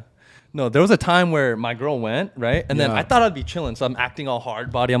 Yeah. No, there was a time where my girl went, right? And then Yeah. I thought I'd be chilling, so I'm acting all hard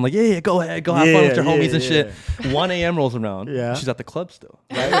body. I'm like, yeah, go ahead, go have fun with your Yeah, homies and yeah. shit. 1 a.m. rolls around. Yeah. She's at the club still.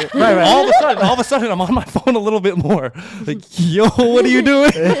 Right. All of a sudden, I'm on my phone a little bit more. Like, yo, what are you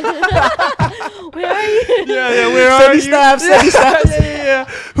doing? Where are you? yeah, where Send are me you? snaps, send me snaps. Yeah.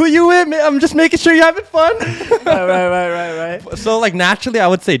 Who you with, man? I'm just making sure you're having fun. right. So, like, naturally, I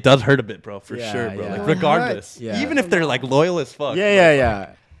would say it does hurt a bit, bro, for Yeah, sure, bro. yeah. Like, It would regardless. hurt. Yeah. Even if they're, like, loyal as fuck. Yeah.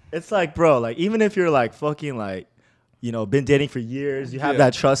 It's like, bro, like even if you're like fucking like, you know, been dating for years, you have Yeah.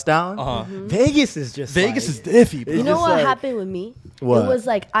 that trust down. Uh-huh. Vegas is just Vegas like, is iffy, bro. It's You know just what like- happened with me? What? It was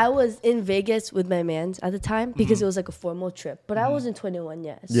like I was in Vegas with my mans at the time because it was like a formal trip, but I wasn't 21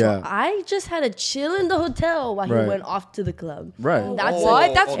 yet. So Yeah. I just had to chill in the hotel while Right. he went off to the club. Right. That's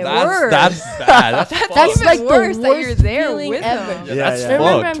What? That's it worse. That's bad. That's That's fucked. even like the worse that you're worst there feeling with ever. them. Yeah, Yeah, that's yeah. And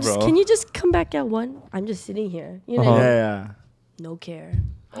remember, fucked, I'm just, bro. can you just come back at 1? I'm just sitting here. You know, Uh-huh. Yeah. no care.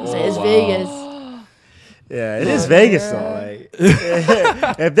 So it's Vegas. Yeah, it is Vegas though. Like,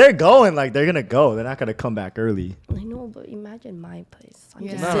 if they're going, like they're gonna go. They're not gonna come back early. I know, but imagine my place. I'm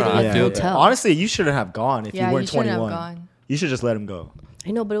Yeah. just No, sitting no, I at the feel hotel. Honestly, you shouldn't have gone if Yeah, you you weren't shouldn't have 21. gone. You should just let him go.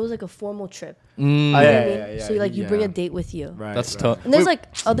 I know, but it was like a formal trip. Mm. Oh, You know yeah, what I mean? yeah, So like you yeah. bring a date with you. Right. That's right. tough. And there's Wait, like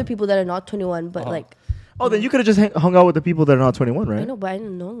other people that are not 21, but like Oh, then you could have just hung out with the people that are not 21, right? I know, but I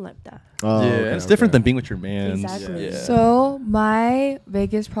didn't know them like that. Oh, yeah, okay, it's different okay. than being with your mans. Exactly. Yeah. So my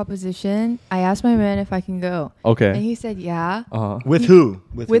Vegas proposition, I asked my man if I can go, and Okay. he said yeah. Uh-huh. With who?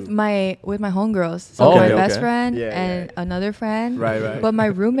 With who? my homegirls, so Okay, my okay. best friend Yeah, and another friend. Right. But my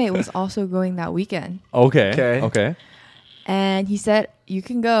roommate was also going that weekend. Okay. Okay. Okay. and he said you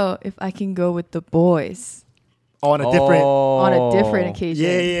can go if I can go with the boys On a different. on a different occasion.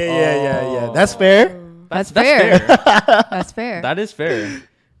 Yeah. That's fair. That's fair. That's fair. That is fair.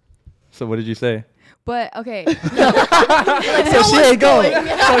 So what did you say? But okay. So she ain't going.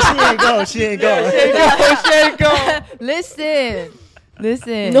 She ain't going.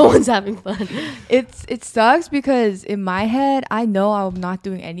 Listen. No one's having fun. It sucks because in my head I know I'm not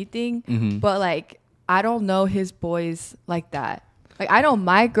doing anything, but like I don't know his boys like that. Like I know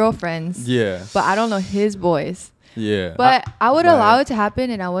my girlfriends, but I don't know his boys. Yeah. But I would allow it to happen,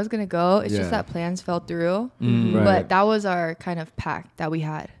 and I was gonna go. It's just that plans fell through. Right. But that was our kind of pact that we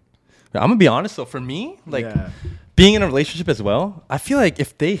had. I'm gonna be honest though, for me, like being in a relationship as well, I feel like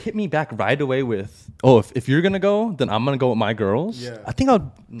if they hit me back right away with, if you're gonna go, then I'm gonna go with my girls. I think I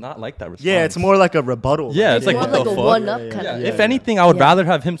would not like that response. Yeah, it's more like a rebuttal. Yeah, it's like, More what like the a fuck? one-up kind of. If anything, I would rather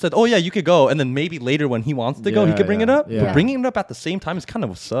have him said, "Oh yeah, you could go," and then maybe later when he wants to go, he could bring it up. But bringing it up at the same time is kind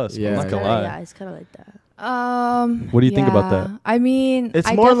of sus. I'm not gonna lie. Yeah, it's kind of like that. What do you think about that? I mean, It's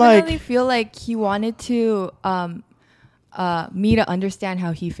I more definitely like- feel like he wanted to me to understand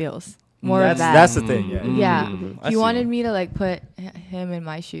how he feels. More of that. That's the thing. Yeah. I He see. wanted me to like put him in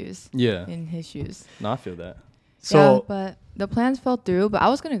my shoes. Yeah. In his shoes. No, I feel that. So but the plans fell through, but I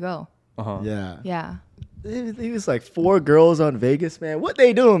was going to go. yeah. Yeah. He was like 4 girls on Vegas, man. What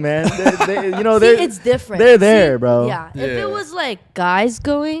they doing, man? They, It's different. They're there, bro. Yeah. If it was like guys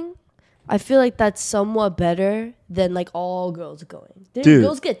going, I feel like that's somewhat better than like all girls going. Dude.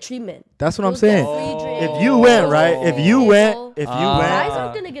 Girls get treatment. That's what I'm Girls get saying. free drinks. If you went, right? If you went, Guys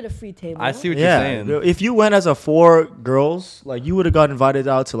aren't gonna get a free table. I see what yeah. you're saying. If you went as a 4 girls, like you would have got invited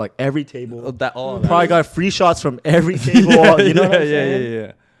out to like every table. Probably got free shots from every table. You know what I'm saying?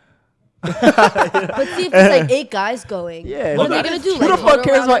 Yeah. But see if it's like 8 guys going. Yeah. What are they gonna do? Who the fuck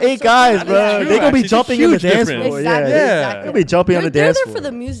cares about 8 guys, bro? They gonna be jumping in the dance floor. Exactly. They're gonna be jumping on the They're dance there floor. for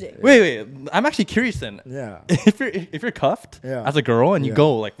the music. Wait. I'm actually curious then. Yeah. If you're cuffed as a girl and you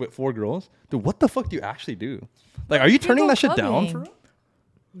go like with 4 girls, dude, what the fuck do you actually do? Like, are you turning that shit down for real?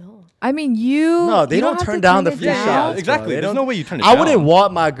 No. I mean, No, they don't turn down the free shots. Yeah, exactly. Bro. There's no way you turn it I down. wouldn't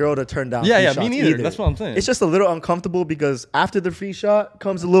want my girl to turn down free Yeah, shots me neither. either. That's what I'm saying. It's just a little uncomfortable because after the free shot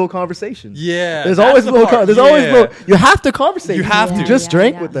comes a little conversation. Yeah. There's that's always the a little part. there's always little you have to conversate. You have to. You just Yeah,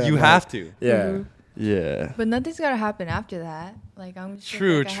 drank yeah. with them. You have to. Yeah. Yeah. But nothing's got to happen after that. Like, I'm just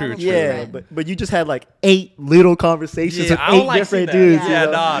True, like, I have a true. Yeah, boyfriend. but you just had like 8 little conversations with I don't 8 like different seeing that. dudes. Yeah, you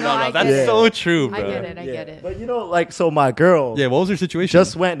know? No, I no. That's get it. so true, bro. I get it. I get it. But you know, like, so my girl Yeah, what was your situation?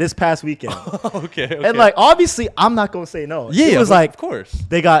 just went this past weekend. okay. And like, obviously, I'm not going to say no. yeah, It was like, of course.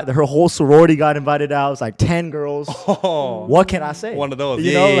 they got her whole sorority got invited out. It was like 10 girls. Oh, What can I say? One of those.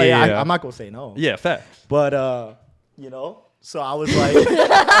 You Yeah, know, yeah, like, yeah. I'm not going to say no. yeah, fact. But, you know, so I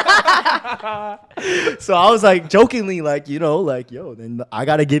was like, jokingly, like, you know, like, yo, then I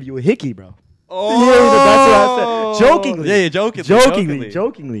got to give you a hickey, bro. Oh, Yeah, that's what I said. Jokingly. Yeah,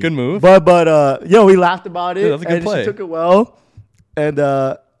 Jokingly. Good move. But yo, we laughed about it. Yeah, that was a good and play. she took it well. And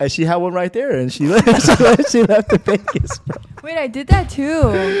she had one right there, and she left to Vegas, bro. Wait, I did that too.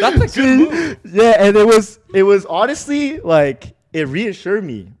 That's a good move. Yeah, and it was honestly like it reassured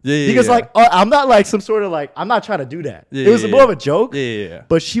me. Yeah, because yeah. like I'm not like some sort of like I'm not trying to do that. Yeah, it was yeah, more of yeah. a joke. Yeah.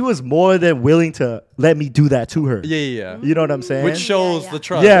 But she was more than willing to let me do that to her. Yeah. You know what I'm saying? Which shows Yeah. the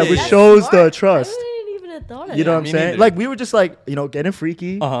trust. Yeah, which That's shows smart. the trust. I didn't even have thought of You know that. what I'm me saying? neither. Like we were just like, you know, getting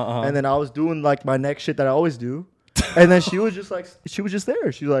freaky. And then I was doing like my next shit that I always do. And then she was just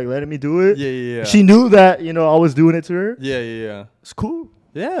there. She was like letting me do it. Yeah. She knew that, you know, I was doing it to her. Yeah. It's cool.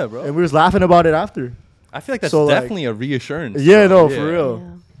 Yeah, bro. And we was laughing about it after. I feel like that's So, like- definitely a reassurance. Yeah, bro. no, for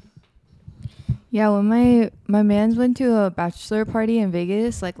real. Yeah, when my mans went to a bachelor party in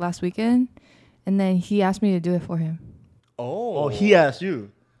Vegas like last weekend, and then he asked me to do it for him. Oh, He asked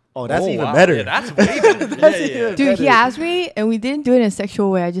you. Oh, that's even wow. better. Yeah, that's way better. yeah. Dude, he asked me, and we didn't do it in a sexual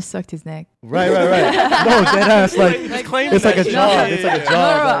way. I just sucked his neck. Right. No, deadass. Like, it's like a job. It's like a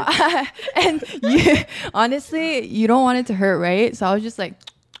job. No. And you, honestly, you don't want it to hurt, right? So I was just like,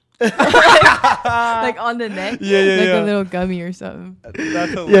 like on the neck, like a little gummy or something.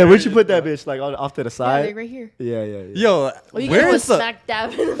 Yeah, where'd you put that bitch? Like off to the Yeah, side? like right here. Yeah. Yo, Well, you where's the smack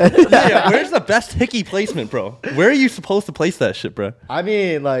dab. where's the best hickey placement, bro? Where are you supposed to place that shit, bro? I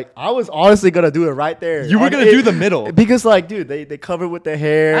mean, like, I was honestly gonna do it right there. You were gonna do the middle. because, like, dude, they cover with their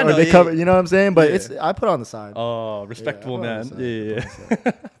hair, I or know, they yeah, cover. yeah. You know what I'm saying? But Yeah. I put it on the side. Oh, respectable Yeah, man. I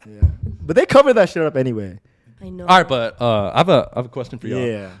Yeah. Yeah. But they cover that shit up anyway. I know. All right, but I have a question for y'all.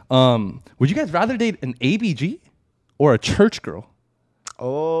 Yeah. Would you guys rather date an ABG or a church girl?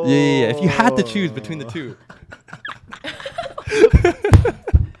 Oh. Yeah. If you had to choose between the two.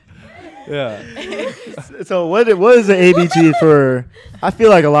 Yeah. So what is the ABG for? I feel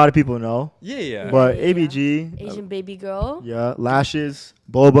like a lot of people know. Yeah. But Yeah. ABG. Asian baby girl. Yeah, lashes,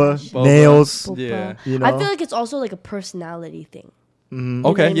 boba, Boba. nails. Boba. Yeah. You know? I feel like it's also like a personality thing. Mhm.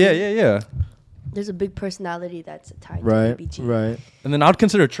 Okay. You know what I Yeah. There's a big personality that's tied Right, to ABG. right. And then I would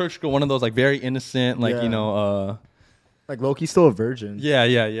consider church girl one of those like very innocent, like Yeah. you know, Like Loki's still a virgin. yeah,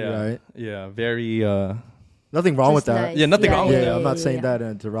 Right. yeah, very, Nothing wrong with Just that. nice. Yeah, nothing wrong with Yeah, that. I'm not saying that in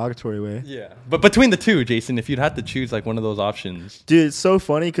a derogatory way. yeah. But between the two, Jason, if you'd had to choose like one of those options, Dude, it's so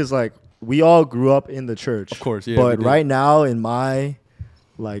funny because like we all grew up in the church. Of course, yeah, we But did. right now, in my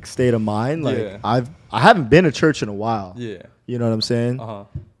like state of mind, like Yeah. I haven't been to church in a while. yeah, You know what I'm saying? uh-huh.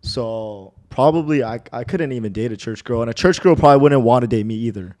 So probably I couldn't even date a church girl, and a church girl probably wouldn't want to date me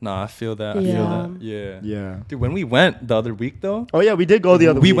either. Nah, I feel that. I feel Yeah. that. Yeah. Yeah. Dude, when we went the other week though, Oh yeah, we did go the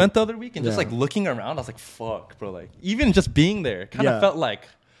other we week. went the other week and just Yeah. like looking around, I was like, fuck, bro. Like even just being there kind of Yeah. felt like,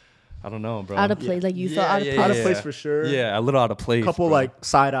 I don't know, bro. Out of place. Like you felt out of place. Out of place for sure. Yeah, a little out of place. Couple bro. like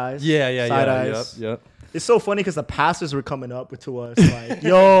side eyes. Yeah, Side yeah. eyes. Yep. It's so funny because the pastors were coming up to us like,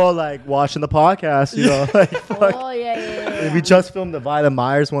 "Yo, like watching the podcast, you know." Like, fuck. Oh yeah. We just filmed the Violet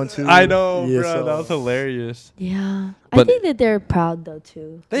Myers one too. I know, Yeah, bro. so- That was hilarious. Yeah. I But- think that they're proud though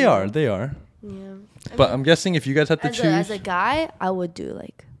too. They are. They are. Yeah. But I'm guessing if you guys had to As choose a guy, I would do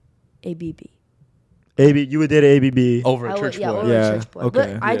like ABB. You would did ABB. over I a would, church yeah, boy. over Yeah, a church boy.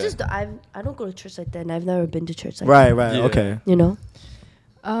 okay. But I Yeah. don't go to church like that, and I've never been to church like Right, that. right, Yeah. okay. You know?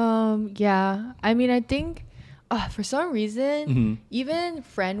 Yeah. I mean, I think for some reason, Mhm. even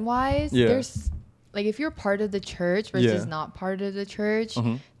friend wise, Yeah. there's like if you're part of the church versus Yeah. not part of the church,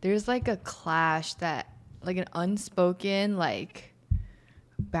 Mhm. there's like a clash that like an unspoken like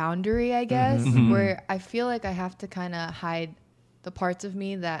boundary, I guess, Mhm. where I feel like I have to kind of hide the parts of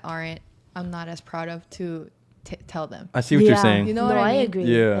me that I'm not as proud of to tell them. I see what you're Yeah. saying. You know No, what I mean? agree.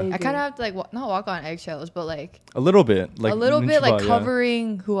 Yeah. I kind of have to like not walk on eggshells, but like A little bit, like a little bit like yeah.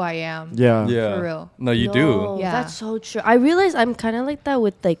 covering who I am. Yeah. Yeah. For real. No, you No, do. Yeah. That's so true. I realize I'm kind of like that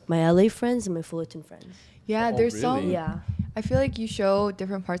with like my LA friends and my Fullerton friends. Yeah, Oh, there's really? some. Yeah. I feel like you show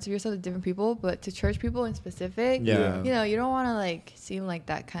different parts of yourself to different people, but to church people in specific, Yeah. you know, you don't want to like seem like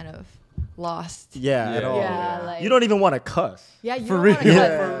that kind of lost. Yeah, at Yeah. all. Yeah, like You don't even want to cuss. Yeah, you For don't real. wanna cut.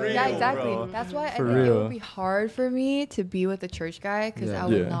 Yeah. For real, Yeah, exactly. bro. That's why For I think it real. would be hard for me to be with a church guy because Yeah. I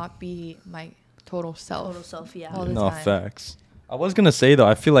would Yeah. not be my total self. Total self, yeah. All the No time. facts. I was gonna say though,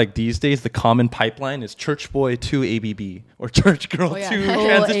 I feel like these days the common pipeline is church boy to ABB or church girl Oh, yeah. to Oh,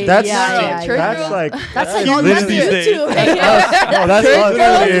 transition. That's yeah, Church that's girl- like That's like literally that's these days. YouTube. no, that's us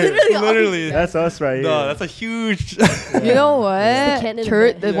girl right is here. literally all Literally. That's us right here. No, that's a huge. You know It's the what? canon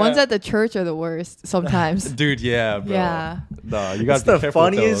Church, of the it. ones Yeah. at the church are the worst sometimes. Dude, yeah, bro. Yeah. No, you got It's to be the careful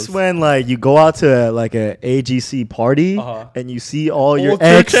with funniest those. when like you go out to like a AGC party Uh-huh. and you see all your Old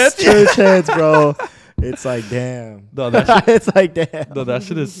church ex heads? church heads, bro. It's like damn. No, that shit, It's like damn. no, that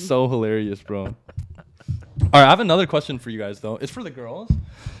shit is so hilarious, bro. All right, I have another question for you guys though. It's for the girls,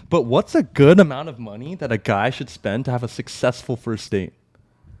 but what's a good amount of money that a guy should spend to have a successful first date?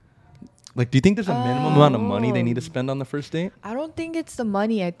 Like, do you think there's a minimum amount of money they need to spend on the first date? I don't think it's the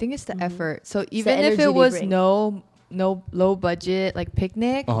money. I think it's the effort. So even energy if they it was bring. no low budget like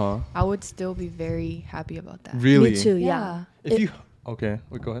picnic, Uh-huh. I would still be very happy about that. Really? Me too, Yeah. yeah. If It- you okay,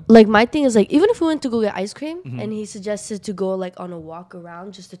 wait, go ahead. like my thing is like even if we went to go get ice cream Mm-hmm. and he suggested to go like on a walk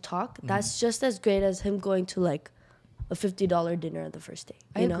around just to talk, that's just as great as him going to like a $50 dinner on the first day.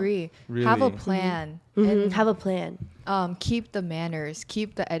 I you know? agree. Have a Really? plan Mhm. and Have a plan. keep the manners,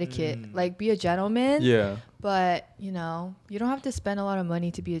 keep the etiquette. Like be a gentleman. Yeah. But you know, you don't have to spend a lot of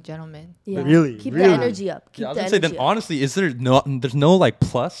money to be a gentleman. Yeah. Really? Keep Really? the energy up. Keep Yeah, I was the gonna say then energy up. honestly, there's no like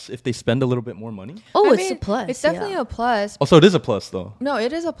plus if they spend a little bit more money? Oh, I it's mean, a plus. It's definitely yeah. a plus. Oh, so it is a plus though. No,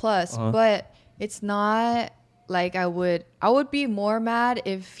 it is a plus, Uh-huh. but it's not like I would be more mad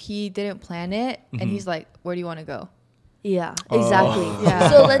if he didn't plan it and he's like, "Where do you want to go?" Yeah, exactly. Yeah.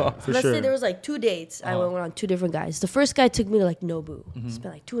 So For let's sure. say there was like 2 dates. I went on 2 different guys. The first guy took me to like Nobu,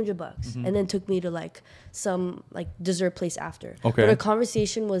 spent like $200, and then took me to like some like dessert place after. Okay. But our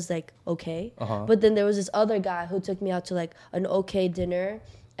conversation was like okay. Uh-huh. But then there was this other guy who took me out to like an okay dinner,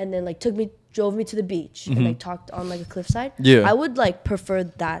 and then like drove me to the beach and like talked on like a cliffside. Yeah. I would like prefer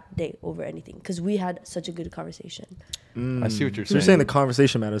that date over anything because we had such a good conversation. I see what you're So you're saying. saying the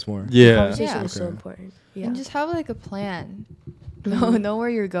conversation matters more. Yeah. Conversation Yeah. is so Okay. important. Yeah. And just have like a plan. Know where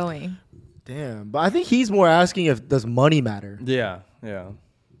you're going. Damn. But I think he's more asking if does money matter. Yeah. Yeah.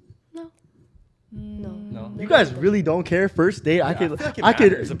 no. No. You guys really don't care first date? I feel like it I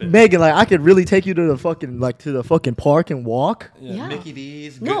matters a could, bit. Megan, like I could really take you to the fucking park and walk. Yeah. Mickey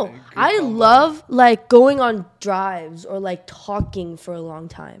D's. No, good I combo. love like going on drives or like talking for a long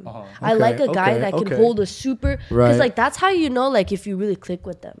time. I like a guy that can hold a super, because like that's how you know like if you really click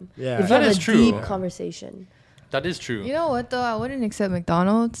with them. Yeah. If you That have is a true. deep conversation. That is true. You know what though? I wouldn't accept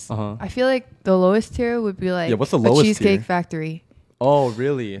McDonald's. Uh-huh. I feel like the lowest tier would be like Yeah, what's the a lowest Cheesecake tier? Factory. Oh,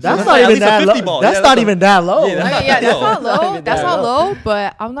 really? So That's like not at even least a that 50 low. ball. That's Yeah, not even that low. Yeah, I mean, yeah, that's not Not low. even That's that not low. low,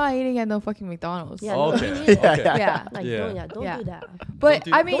 but I'm not eating at no fucking McDonald's. Yeah, Okay. no, me neither. Okay. Yeah. Like Yeah. don't Yeah. do that. But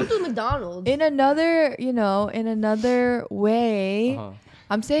do- I mean, Don't do McDonald's. in another, in another way, Uh-huh.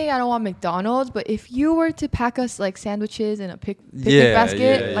 I'm saying I don't want McDonald's, but if you were to pack us like sandwiches in a picnic Yeah,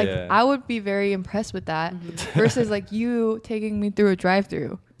 basket, yeah, like yeah. I would be very impressed with that versus like you taking me through a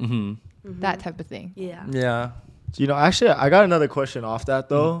drive-through, that type of thing. Yeah. Yeah. Actually, I got another question off that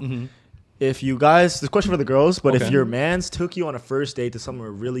though. If you guys, this question for the girls, but if Okay. your man's took you on a first date to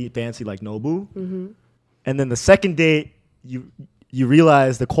somewhere really fancy like Nobu, and then the second date you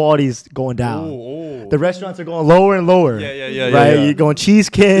realize the quality's going down. The restaurants are going lower and lower. Yeah. Right, you're going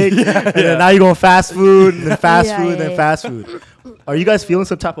cheesecake, and then now you're going fast food, and then fast Yeah, food, yeah, and then yeah. fast food. Are you guys feeling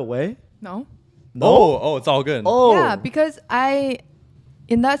some type of way? No. Oh, it's all good. Oh, Yeah, because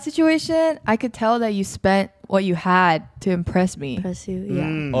in that situation, I could tell that you spent what you had to impress me. Press you.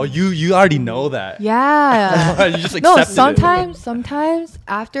 Yeah. Oh, you already know that. Yeah. You just No, accepted it. sometimes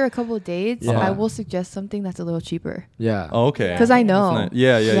after a couple of dates, Yeah. I will suggest something that's a little cheaper. yeah. Oh, okay. Because I That's know. nice.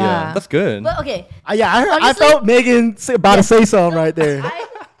 Yeah. Yeah. That's good. But okay, I Honestly- felt Megan about to say something right there.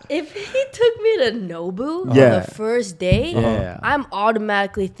 if he took me to Nobu Yeah. on the first date, Yeah. I'm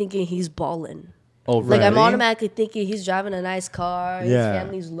automatically thinking he's balling. Oh, Like I'm Really? automatically thinking he's driving a nice car, his Yeah.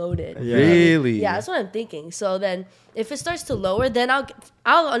 family's loaded. Yeah. Really? Yeah, that's what I'm thinking. So then, if it starts to lower, then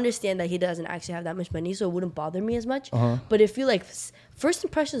I'll understand that he doesn't actually have that much money, so it wouldn't bother me as much. But if you like, first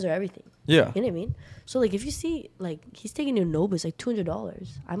impressions are everything. Yeah. You know what I mean? So like, if you see like he's taking you to Nobu, it's like $200.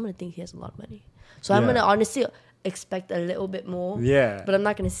 I'm gonna think he has a lot of money. So I'm Yeah. gonna honestly expect a little bit more. Yeah. But I'm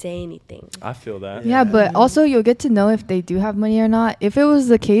not gonna say anything. I feel that. Yeah, but also you'll get to know if they do have money or not. If it was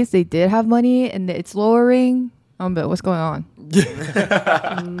the case they did have money and it's lowering, but what's going on?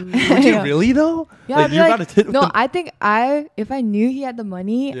 Would you really though? Yeah, Like, I'd be you like, gotta hit with no, them- I think if I knew he had the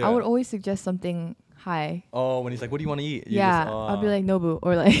money, Yeah. I would always suggest something high. Oh, when he's like, "What do you want to eat?" You Yeah, just, I'll be like Nobu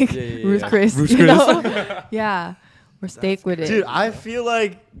or like yeah, Ruth yeah. Chris. Ruth you Chris. know? Yeah, or steak with it. Dude, I feel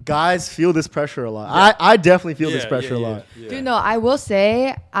like guys feel this pressure a lot. I definitely feel this pressure a lot. Dude, no, I will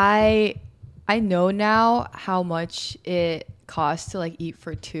say I know now how much it costs to like eat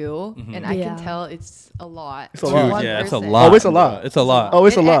for two, and I Yeah. can tell it's a lot. It's a for lot. one Yeah, it's a person. lot. Oh, it's a lot. bro. It's a lot. Oh,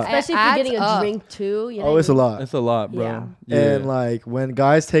 it's a And- lot. and- Especially if you're adds getting a up. drink too. You know Oh, what it's I a mean? lot. It's a lot, bro. Yeah. And like when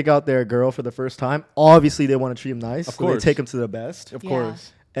guys take out their girl for the first time, obviously they want to treat them nice. Of so they course. take them to the best. Of Yeah.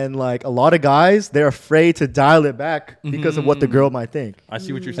 course. And like a lot of guys, they're afraid to dial it back because of what the girl might think. I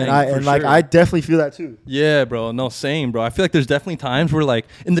see what you're saying. And for sure. I definitely feel that too. Yeah, bro. No, same, bro. I feel like there's definitely times where, like,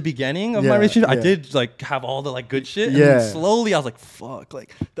 in the beginning of my Yeah, relationship, I yeah. did like have all the like good shit, and Yeah. then slowly I was like, "Fuck!"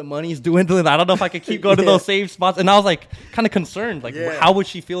 Like the money's dwindling. I don't know if I could keep going to Yeah. those same spots, and I was like, kind of concerned. Like, Yeah. how would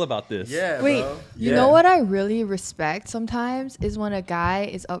she feel about this? Wait, you know what I really respect sometimes is when a guy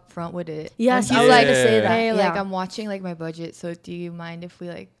is upfront with it. Yes, When I he's was like, gonna say that. hey, like Yeah. I'm watching like my budget, so do you mind if we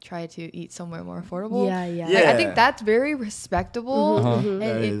like try to eat somewhere more affordable? Yeah, yeah. Like, I Yeah. think that's very respectable, and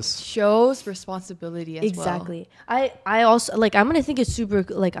That it is. shows responsibility as Exactly. I also like I'm gonna think it's super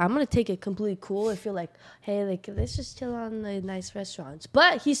like I'm gonna take it completely cool if you're like, hey, like let's just chill on the nice restaurants.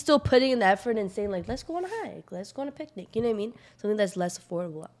 But he's still putting in the effort and saying like, let's go on a hike, let's go on a picnic. You know what I mean? Something that's less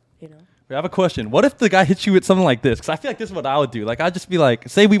affordable. You know. I have a question. What if the guy hits you with something like this? Because I feel like this is what I would do. Like, I'd just be like,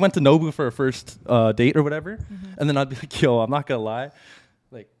 say we went to Nobu for a first date or whatever, and then I'd be like, yo, I'm not gonna lie.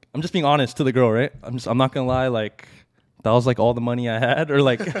 Like, I'm just being honest to the girl, right? I'm not gonna lie. Like, that was like all the money I had, or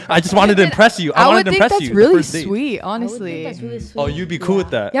like I just wanted to impress you. I well. I wanted would to think impress that's you. the really first date. sweet, I would think honestly. that's really sweet. Oh, you'd be cool with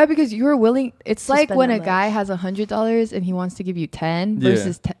that. Yeah, because you're willing. It's To like spend when that a guy much. has $100 and he wants to give you 10 Yeah.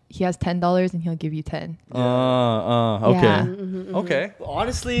 versus he has $10 and he'll give you 10. Okay. Yeah. Okay.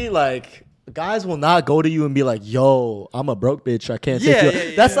 Honestly, like guys will not go to you and be like, "Yo, I'm a broke bitch. I can't take Yeah, you."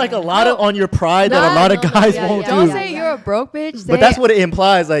 yeah, That's yeah. like a lot of on your pride that No, a lot of no, guys yeah, won't yeah, Don't do. say you're a broke bitch. Say, But that's what it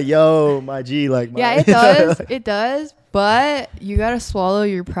implies. Like, "Yo, my G, like." My Yeah, it does. It does. But you gotta swallow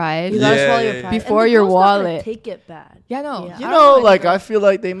your pride. You gotta Yeah, swallow yeah, your yeah. pride. Before And the your girl's not gonna wallet. Take it bad. Yeah, no. Yeah. You I know, don't like care. I feel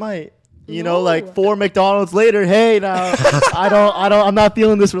like they might. You know, like 4 McDonald's later, hey, now I'm not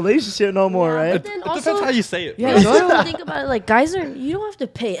feeling this relationship no more, right? But then It also, depends how you say it. Yeah, bro. you also think about it, like guys you don't have to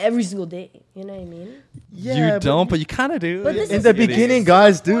pay every single day. You know what I mean? You don't, but you kind of do. But this In is- the this is beginning, to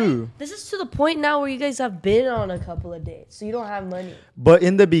guys the point- do. This is to the point now where you guys have been on a couple of dates, so you don't have money. But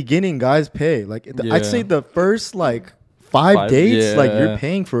in the beginning, guys pay. Like Yeah. I'd say the first like five dates, like you're yeah.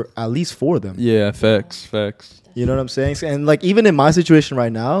 paying for at least 4 of them. Yeah, facts. You know what I'm saying? And like even in my situation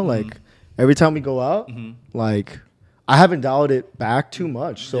right now, like every time we go out, like I haven't dialed it back too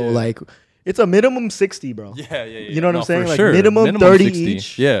much. So like it's a minimum 60, bro. Yeah. You know what I'm saying? For Like sure. minimum 30 60.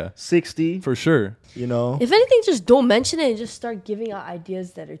 each. Yeah, 60. for sure. You know? If anything, just don't mention it and just start giving out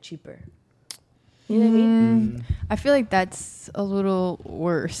ideas that are cheaper. You know what I mean? I feel like that's a little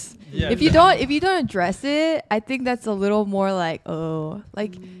worse. Yeah. If you don't address it, I think that's a little more like, oh,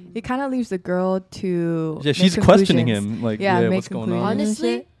 like it kind of leaves the girl to Yeah, make she's questioning conclusions. him. Like, Yeah, yeah, make what's going on? conclusions.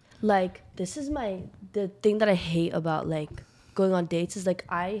 Honestly, like this is the thing that I hate about like going on dates is like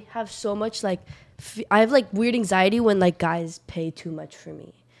I have so much like I have like weird anxiety when like guys pay too much for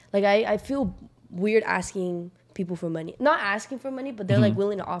me. Like I feel weird asking people for money. Not asking for money, but they're like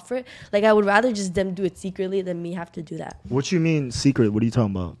willing to offer it. Like I would rather just them do it secretly than me have to do that. What you mean secret? What are you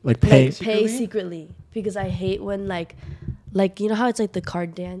talking about? Like pay? Like pay secretly because I hate when like you know how it's like the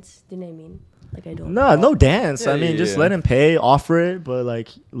card dance. Do you know what I mean? Like I don't. No dance. Yeah, I mean, yeah, just yeah. let him pay, offer it, but like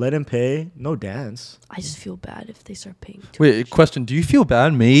let him pay. No dance. I just feel bad if they start paying too Wait, much. question. Do you feel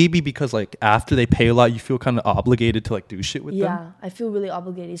bad? Maybe because like after they pay a lot, you feel kind of obligated to like do shit with them? Yeah, I feel really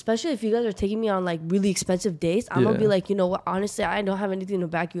obligated, especially if you guys are taking me on like really expensive dates. I'm gonna be Yeah. like, you know what? Honestly, I don't have anything to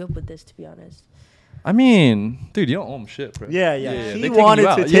back you up with this, to be honest. I mean, dude, you don't own shit, bro. Yeah. they He taking wanted you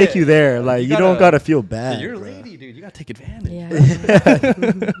out. to take Yeah. you there. Like you don't gotta feel bad. Yeah, you're a bro. lady, dude. You gotta take advantage. Yeah.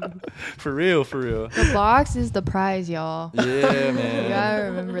 For real. The box is the prize, y'all. Yeah, You man. gotta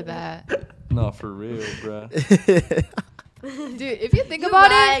remember that. No, for real, bro. Dude, if you think You're about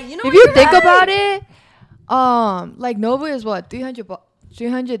right. it, You know if what, you you're think right. about it, like Nova is what,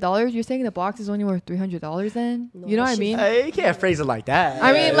 $300. You're saying the box is only worth $300 then? No, you know what I that's mean? Hey, you can't phrase it like that.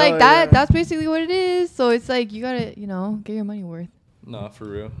 I mean, Yeah, like no, that. yeah. That's basically what it is. So it's like you gotta, get your money worth. No, for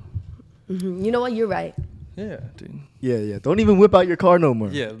real. You know what? You're right. Yeah, dude. Yeah. Don't even whip out your car no more.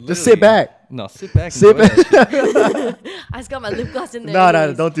 Yeah, Just sit literally. back. No, sit back. And Sit enjoy that shit. I just got my lip gloss in there. No,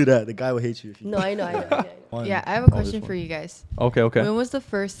 anyways. don't do that. The guy will hate you. If you No, I know. Yeah, I have a question for you guys. Okay. When was the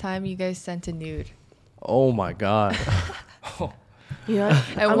first time you guys sent a nude? Oh my god. You know,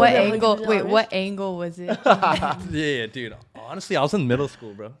 And I'm what gonna be angle? 100% Wait, honest. what angle was it? Yeah, dude. Honestly, I was in middle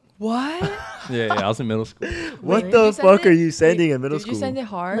school, bro. What? Yeah, I was in middle school. What Wait, the Did you send fuck it? are you sending Wait, in middle did school? you send it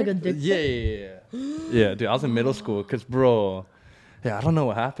hard? Like a dick Yeah, pic? yeah, dude. I was in middle school, cause bro. Yeah, I don't know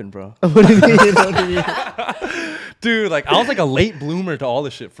what happened, bro. What do you mean? What do you mean? Dude, like I was like a late bloomer to all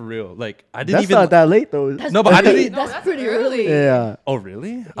this shit for real. Like I didn't That's even. not that late though. No, but I didn't. That's that's pretty early. early. Yeah. Oh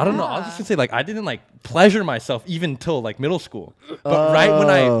really? I don't know. I was Yeah. just gonna say like I didn't like pleasure myself even till like middle school. But right when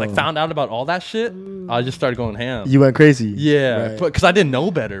I like Oh. found out about all that shit, I just started going ham. You went crazy. Yeah, Right. because I didn't know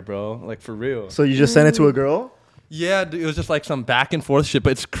better, bro. Like for real. So you just sent it to a girl? Yeah, dude, it was just like some back and forth shit, but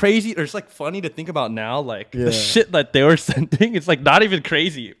it's crazy. Or it's like funny to think about now. Like Yeah. the shit that they were sending, it's like not even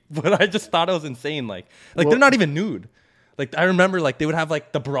crazy, but I just thought it was insane. Like Well- they're not even nude. Like I remember, like they would have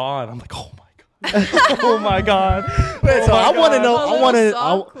like the bra, and I'm like, oh my god, oh my god. Wait, so my I want to God. know. A I little want to.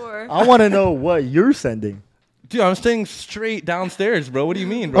 softcore. I want to know what you're sending. Dude, I'm staying straight downstairs, bro. What do you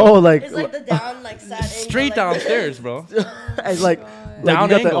mean, bro? Oh, like, It's like the down, like side Straight angle, like downstairs, bro. it's like Down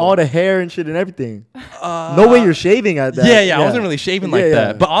you got angle. all the hair and shit and everything. No way you're shaving at that. Yeah, I wasn't really shaving like Yeah, yeah.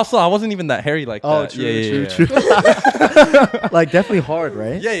 that, but also I wasn't even that hairy like Oh, that. true, yeah, true, yeah. true. Like definitely hard,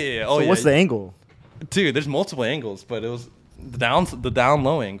 right? Yeah. Oh, So yeah. what's the angle? Dude, there's multiple angles, but it was the down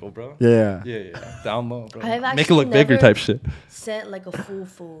low angle, bro. Yeah. Yeah, down low, bro. I've Make it actually look bigger never- type shit. Sent like a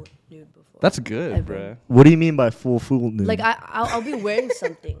full nude before. That's good, Ever. bro. What do you mean by full nude? Like I'll be wearing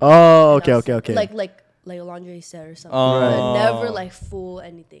something. Oh, and I'll okay. s- Like a lingerie set or something. Oh. But never like full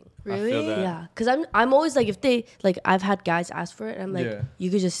anything. Really? that. Yeah, because I'm always like, if they like, I've had guys ask for it, and I'm like, Yeah. you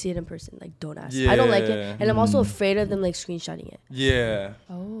could just see it in person. Like, don't ask. I don't like Yeah. it, and I'm also afraid of them like screenshotting it. Yeah.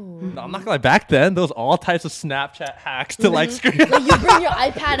 Oh. No, I'm not gonna lie. Back then, those all types of Snapchat hacks to like screen. Like you bring your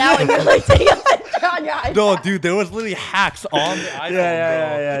iPad out and you're like taking a picture on your iPad. No, dude, there was literally hacks on the iPhone, bro.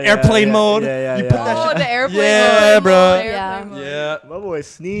 yeah, Airplane yeah, mode. yeah, you yeah. put that Oh, shit. the airplane. Yeah, mode. bro. The Yeah. airplane mode. Yeah. my boy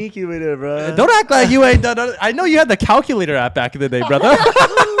sneaky with it, bro. Don't act like you ain't done it. I know you had the calculator app back in the day, brother.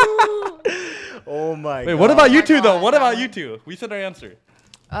 Oh my. Wait, God. what about you two though? God, What about no. you two? We said our answer.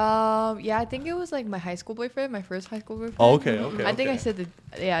 Yeah, I think it was like my high school boyfriend, my first high school boyfriend. Oh, okay. I think I okay.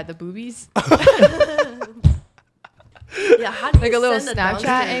 said the boobies. Yeah, how do you Like a little send Snapchat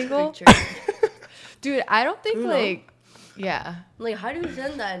downstairs angle? picture? Dude, I don't think No. like, yeah. Like, how do you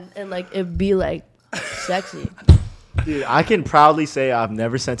send that and like it be like sexy? Dude, I can proudly say I've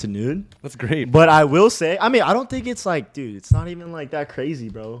never sent a nude. That's great. But I will say, I mean, I don't think it's like, dude, it's not even like that crazy,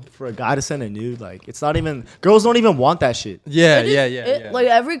 bro. For a guy to send a nude, like, it's not even, girls don't even want that shit. Yeah, It is- yeah, yeah, it- yeah.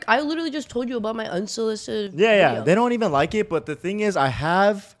 Like I literally just told you about my unsolicited. Yeah, video. they don't even like it. But the thing is, I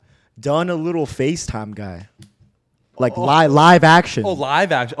have done a little FaceTime guy. Like live action. Oh,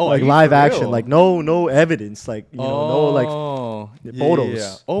 live action. Oh, like are you live for action. real? Like no evidence. Like, you know, no like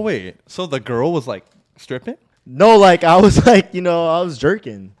photos. Oh wait, so the girl was like stripping, no, like I was like, you know, I was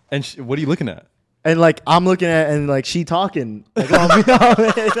jerking. and what are you looking at? And like I'm looking at and like she talking. Like, oh, you know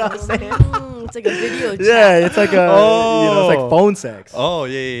what I'm saying? It's like a video. Chat. Yeah, it's like a you know, it's like phone sex. Oh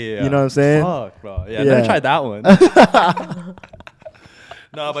yeah. You know what I'm saying? Fuck, bro. Yeah, I Yeah. never tried that one.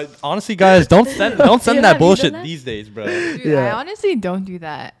 No, but honestly, guys, don't send Have that you bullshit done that? these days, bro. Dude, Yeah. I honestly don't do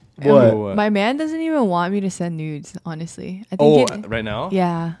that. And What? My man doesn't even want me to send nudes, honestly. I Oh, think right now?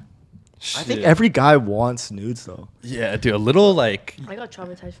 yeah. I think every guy wants nudes though. Yeah, dude, a little like. I got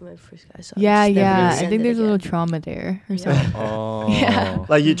traumatized from my first guy. So Yeah, I'm just never yeah. gonna I send think it there's a little again. trauma there or something. Oh. Yeah.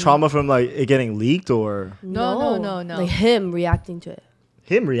 Like you trauma from like it getting leaked or No. Like him reacting to it.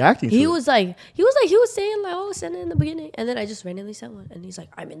 him reacting to He it. was saying like, oh, send it in the beginning, and then I just randomly sent one, and he's like,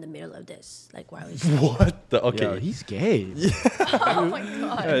 I'm in the middle of this. Like, why would you? What the? Okay. Yo, he's gay. Oh my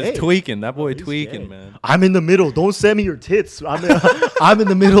god. Yeah, it's Hey. tweaking. That boy He's tweaking, gay. man. I'm in the middle. Don't send me your tits. I'm in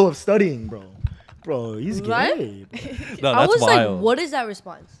the middle of studying, bro. Bro, he's Right? gay. No, I that's was wild. like, what is that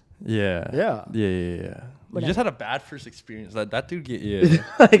response? Yeah. Yeah. You Whatever. just had a bad first experience. That dude get yeah.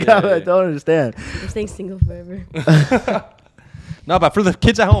 Like Yeah, I yeah. don't understand. I'm staying single forever. No, but for the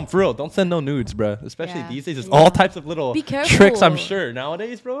kids at home, for real, don't send no nudes, bro. Especially Yeah. these days, there's Yeah. all types of little Be careful. tricks. I'm sure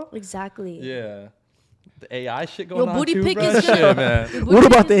nowadays, bro. Exactly. Yeah, the AI shit going on booty too, pic bro. is Shit, gonna- man. Your booty What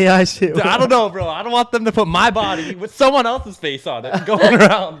about pic the AI shit? Dude, I don't know, bro. I don't want them to put my body with someone else's face on it going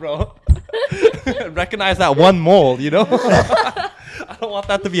around, bro. Recognize that one mole, you know? I don't want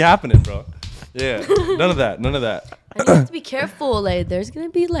that to be happening, bro. Yeah, none of that. And you have to be careful. Like, there's gonna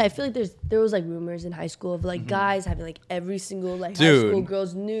be like, I feel like there was like rumors in high school of like guys having like every single like high Dude. school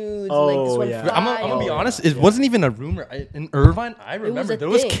girls nudes. Oh, like this one yeah. I'm gonna fire. be Oh, honest. yeah. It wasn't even a rumor in Irvine. I remember a there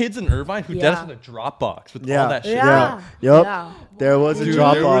was thing. kids in Irvine who did Yeah. this in a Dropbox with Yeah. all that shit. Yeah. Yup. Yeah. There was a Dude,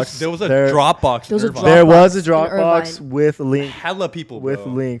 Dropbox. there was a There- Dropbox. There was a in Irvine. There was a Dropbox in Dropbox Irvine. with link. Hella people, bro. With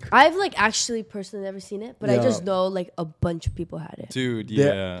link. I've like actually personally never seen it, but I Yeah. just know like a bunch of people had it. Dude,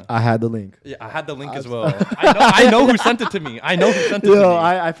 There- yeah. I had the link. Yeah, I had the link as well. I know who sent it to me. I know who sent it to me. Yo,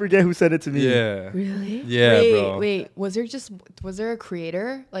 I forget who sent it to me. Yeah. Really? Yeah, wait, bro. wait. Was there a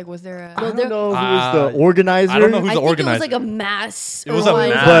creator? Like, was there a? I don't there- know who Uh, was the organizer. I don't know who's I the think organizer. it was like a mass. It was a Irvine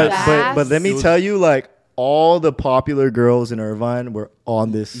mass. but let It me was- tell you, like all the popular girls in Irvine were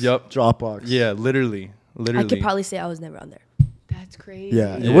on this Yup. Dropbox. Yeah, literally. I could probably say I was never on there. That's crazy.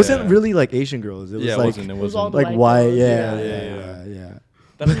 Yeah, it Yeah. wasn't really like Asian girls. It was Yeah, it like wasn't. It was all wasn't. the like white white. girls. Yeah, Yeah, yeah, yeah, yeah.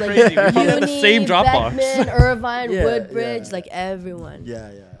 That's crazy. We found that in the Uni, same Dropbox. Beckman, Irvine, Yeah, Woodbridge, yeah. like everyone. Yeah,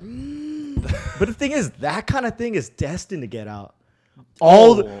 yeah. But the thing is, that kind of thing is destined to get out.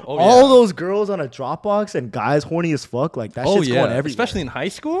 All yeah. those girls on a Dropbox and guys horny as fuck, like that shit's going everywhere. Especially in high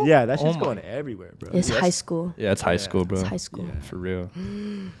school. yeah, that shit's Oh my- going everywhere, bro. It's Yes. high school. Yeah, it's high school, bro. It's high school. Yeah, for real.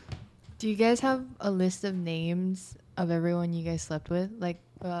 Do you guys have a list of names of everyone you guys slept with? Like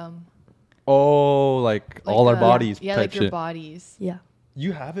Oh, like all our bodies. Yeah, type like your shit. bodies. Yeah.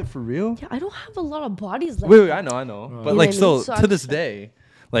 You have it for real? Yeah, I don't have a lot of bodies like Wait, I know. You But know like, what I so mean? So to I'm this just day,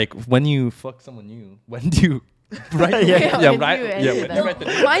 like when you fuck someone new, when do you right? Yeah, yeah, when right. do you Yeah, answer when that? you write the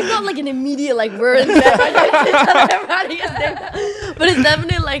name. Mine's not like an immediate like we're in bed right next to each other, everybody is there. But it's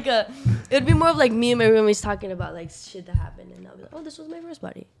definitely like it'd be more of like me and my roommates talking about like shit that happened, and I'll be like, oh, this was my first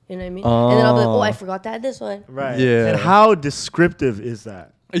body, you know what I mean? And then I'll be like, oh, I forgot to add this one. Right. Yeah. And how descriptive is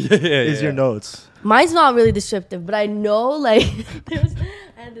that? Yeah, Is your notes? Mine's not really descriptive, but I know like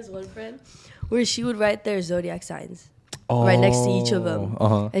I had this one friend where she would write their zodiac signs right next to each of them,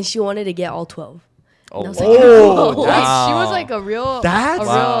 and she wanted to get all 12. And I was like, Oh, no. that's- She was like a real. That's a real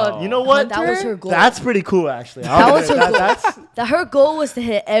Wow. You know what? That was her goal. That's pretty cool, actually. That was her goal. That's That her goal was to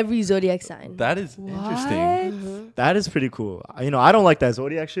hit every zodiac sign. That is interesting. that is pretty cool. You know, I don't like that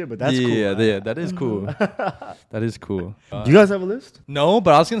zodiac shit, but that's cool. Yeah, that is cool. That is cool. Do you guys have a list? No,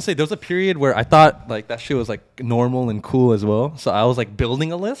 but I was gonna say there was a period where I thought like that shit was like normal and cool as well. So I was like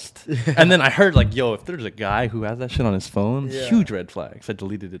building a list, and then I heard like, yo, if there's a guy who has that shit on his phone, Yeah. huge red flags. I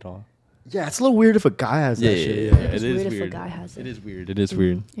deleted it all. Yeah, it's a little weird if a guy has that shit. It It's is weird if a weird. guy has It it. is weird. It is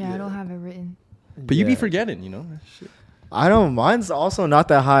weird. Yeah, I don't have it written. But you be Yeah. forgetting, you know. Shit. I don't. Mine's also not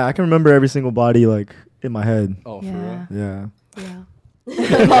that high. I can remember every single body like in my head. Oh, for Yeah. real? Yeah. Yeah.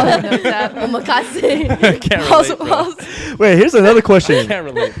 Omakase. Can't relate, bro. Wait, here's another question. Can't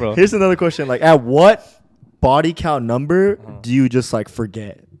relate, bro. Here's another question. Like, at what body count number do you just like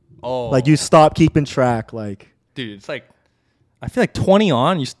forget? Oh, Like, you stop keeping track. Like, dude, it's like I feel like 20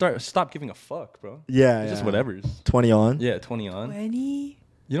 on, you stop giving a fuck, bro. yeah, It's yeah. just whatever's. 20 on. Yeah, 20 on. 20?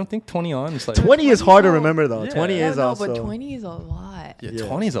 You don't think 20 on? It's like 20 is hard to Oh. remember though. Yeah. 20 is no, also. but 20 is a lot. Yeah, Yeah.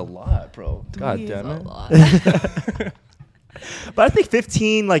 20 is a lot, bro. God 20 is damn a it. lot. But I think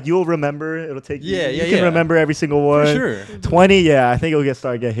 15, like you'll remember. It'll take you. Yeah, You yeah, can yeah. remember every single one. For sure. 20, yeah, I think it'll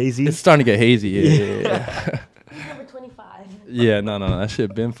start to get hazy. It's starting to get hazy. Yeah. Number 25. Yeah, no. That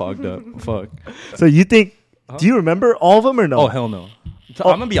shit been fogged up. Fuck. So you think? Do you remember all of them or no? Oh, hell no. So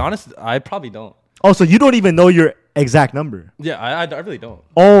I'm going to be honest. I probably don't. Oh, so you don't even know your exact number? Yeah, I really don't.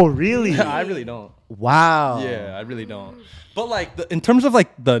 Oh, really? I really don't. Wow. Yeah, I really don't. But like in terms of like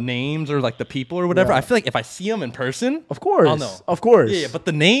the names or like the people or whatever, Yeah. I feel like if I see them in person, Of course. I'll know. Of course. Yeah, but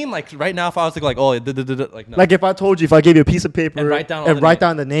the name, like right now, if I was like, oh, like no. Like if I told you, if I gave you a piece of paper And write down all the write names.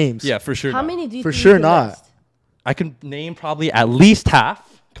 down the names. Yeah, for sure. How not. many do you For think sure you could not. list? I can name probably at least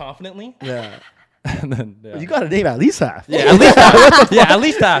half confidently. Yeah. And then yeah. You got to name at least half. Yeah, at least half. Yeah, at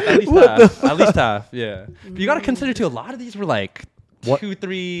least half. At least half. At least half. Yeah. But you got to consider too. A lot of these were like What? 2,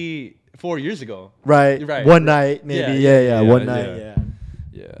 3, 4 years ago. Right. Right. One night, maybe. Yeah. One night. yeah.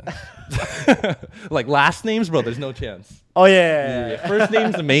 Yeah. Yeah. Like last names, bro. There's no chance. Oh yeah. Yeah. First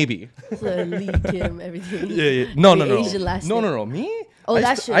names a maybe. So Lee, Kim, everything. Yeah. No. The Asian last No. name. Me? Oh, I that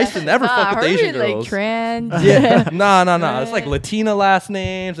used to- shit, I used to that never Nah, fuck with her Asian like girls. trans. Yeah. No. It's like Latina last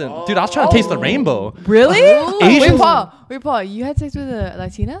names, and dude, I was trying to taste the rainbow. Really? Asians- Wait, Paul, you had sex with a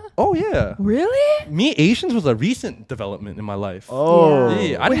Latina? Oh yeah. Really? Me, Asians was a recent development in my life. Oh.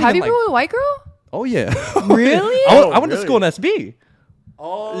 Yeah. I Wait, didn't have even you like. been with a white girl? Oh yeah. Really? I went to really? school in SB.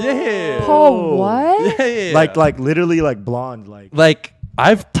 Oh. Yeah. Paul, what? Yeah. Like literally like blonde. Like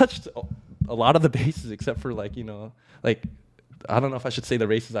I've touched a lot of the bases except for like like I don't know if I should say the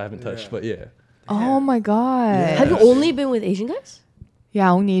races I haven't touched, Yeah. but yeah. Oh my god. Have you only been with Asian guys?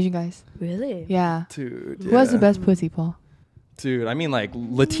 Yeah, only Asian guys. Really? Yeah. Dude. Who has the best pussy, Paul? Dude, I mean like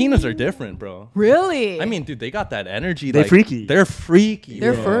Latinas are different, bro. Really? I mean, dude, they got that energy. They like, freaky. They're freaky.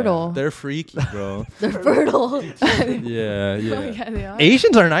 They're bro. fertile. They're freaky, bro. They're fertile. Yeah. Yeah, they are.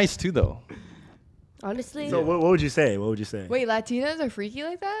 Asians are nice too, though. Honestly. So what would you say? What would you say? Wait, Latinas are freaky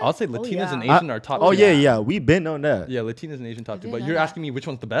like that? I'll say Latinas yeah. and Asian are top. Oh two. yeah. We've been on that. Yeah, Latinas and Asian top two. didn't But know you're that. asking me which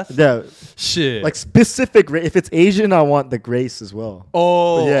one's the best? Yeah. Shit. Like specific. If it's Asian, I want the grace as well.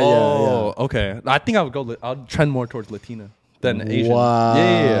 Oh, Yeah. okay. I think I would go. I'll trend more towards Latina than Asian.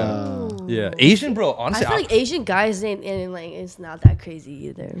 Wow. Yeah. Asian, bro. I Honestly, feel like Asian guys ain't like it's not that crazy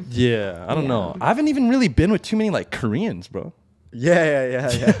either. yeah. I don't know. I haven't even really been with too many like Koreans, bro.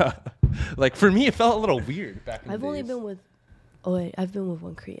 Yeah. Like for me, it felt a little weird back in the I've only days. been with. Oh wait, I've been with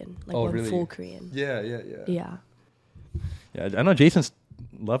one Korean, like Oh, one really? full Korean. Yeah. Yeah. Yeah, I know Jason's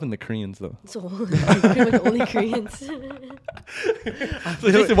loving the Koreans though. So pretty much only Koreans. So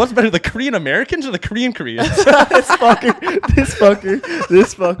Jason, what's better, the Korean Americans or the Korean Koreans?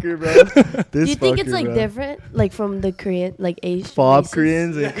 This fucker, bro. Do you think it's like different, like from the Korean, like Asian? Fob races?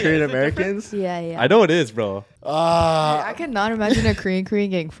 Koreans and Yeah, Korean it's like Americans? Yeah. I know it is, bro. I cannot imagine a Korean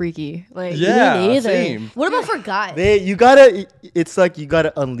getting freaky. Like, Yeah, Me neither. same. What about for guys? It's like you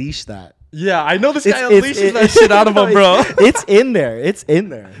gotta unleash that. Yeah, I know this It's- guy it's- unleashes it- that shit out of him, bro. It's in there. It's in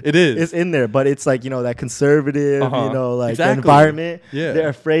there. It is. It's in there, but it's like, that conservative, like Exactly. environment. Yeah. They're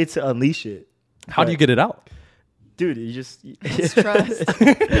afraid to unleash it. How do you get it out? Dude, you just it's trust.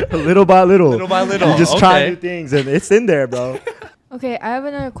 little by little. Little by little, You just try okay. new things and it's in there, bro. Okay, I have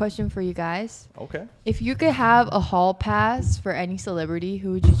another question for you guys. Okay. If you could have a hall pass for any celebrity,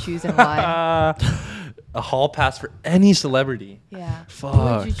 who would you choose and why? A hall pass for any celebrity. Yeah. Who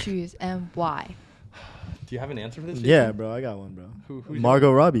Fuck. would you choose and why? Do you have an answer for this? Yeah, Jason? bro, I got one, bro. Who's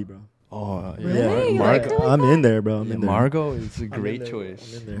Margot Robbie, bro. Oh, yeah. Really? You Mar- like her like I'm that? in there, bro. I'm Yeah, in there. Margot is a great there.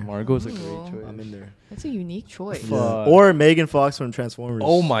 choice. I'm in there. Margot is a Ooh. great choice. I'm in there. That's a unique choice. Fuck. Yeah. Or Megan Fox from Transformers.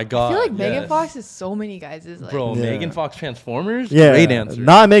 Oh my god. I feel like Megan yes. Fox is so many guys. Is like, Bro, Yeah. Megan Fox Transformers? Yeah. Great answer.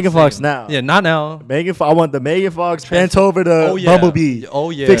 Not Megan Fox Same. now. Yeah, not now. I want the Megan Fox bent over the Oh, yeah. Bumblebee. Oh,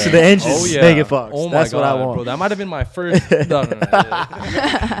 yeah. Fixing the engines. Oh, yeah. Megan Fox. Oh, my That's God, what I want. Bro, that might have been my first. No.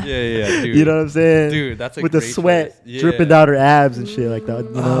 Yeah, dude. You know what I'm saying? Dude, that's a with the great sweat choice. dripping Yeah. down her abs and shit like that.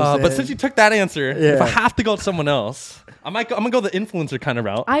 You know what I'm But saying? since you took that answer, if Yeah. I have to go with someone else, I'm gonna go the influencer kind of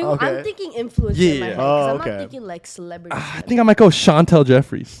route. I'm Okay. thinking influencer in my Yeah. head, 'cause Oh, I'm okay. not thinking like celebrity. I think I might go Chantel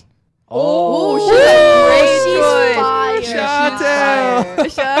Jeffries. oh, she's she's fire. fire.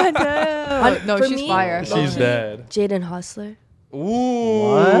 Chantel. No, For she's me, fire. She's dead. Jaden Hostler.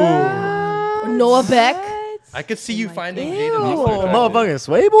 Ooh. What? Noah Beck. I could see you finding Ew. Jaden Hossler. Motherfucking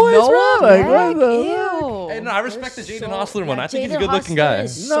sway boys, Noah bro. Like, Beck? what the? Ew. Hey, no, I respect the Jaden Hossler one. I think he's a Jaden good-looking Hossler guy.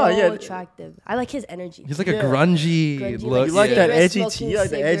 is No, so yeah. attractive. I like his energy. He's like Yeah. a grungy Grungy, look. You like yeah. that cigarette edgy smoking, teen, like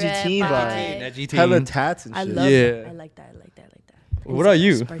the edgy cigarette teen vibe. vibe. Edgy teen. Hella tats and I shit. love Yeah. it. I like that. I like that. I like that. What about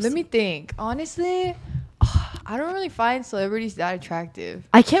you? Spicy. Let me think. Honestly, I don't really find celebrities that attractive.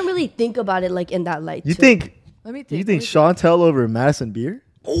 I can't really think about it like in that light. You too. think? Let me think. You think let me Chantel over Madison Beer?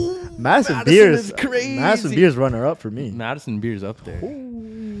 Oh, Madison Beer's is crazy. Madison Beer's runner up for me. Madison Beer's up there.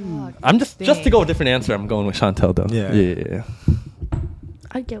 think. I'm just to Dang. go with a different answer. I'm going with Chantel though. Yeah. Yeah.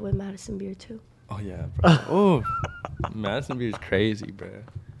 I'd get with Madison Beer too. Oh yeah, bro. Oh, Madison Beer's crazy, bro.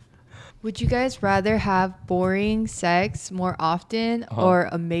 Would you guys rather have boring sex more often Uh-huh. or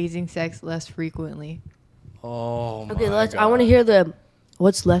amazing sex less frequently? Oh my Okay, let's. I God. want to hear the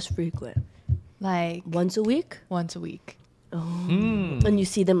what's less frequent. Like Once a week. once a week. Oh. Hmm. And you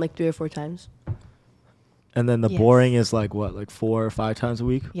see them like 3 or 4 times. And then the Yes. boring is like what, like 4 or 5 times a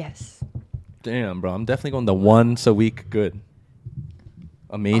week? Yes. Damn, bro. I'm definitely going the once a week good.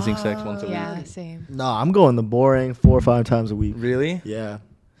 Amazing sex once a week. Yeah, same. No, I'm going the boring 4 or 5 times a week. Really? Yeah.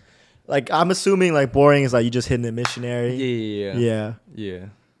 Like I'm assuming like boring is like you just hitting a missionary. Yeah. Yeah. Yeah.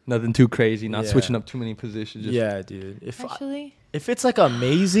 Nothing too crazy. Not Yeah. switching up too many positions. Just Yeah, dude. Actually, If it's like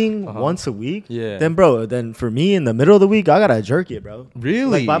amazing Uh-huh. once a week, Yeah. then bro, then for me in the middle of the week, I gotta jerk it, bro.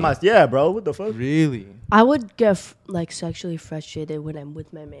 Really? Like by my yeah, bro. What the fuck? Really? I would get like sexually frustrated when I'm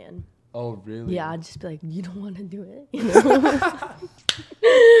with my man. Oh, really? Yeah, I'd just be like, you don't want to do it, you know.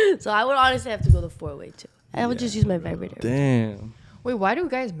 So I would honestly have to go the 4-way too. I would just use my vibrator. Damn. wait, why do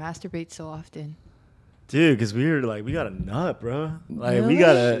guys masturbate so often? Dude, cause we got a nut, bro. Like we Really?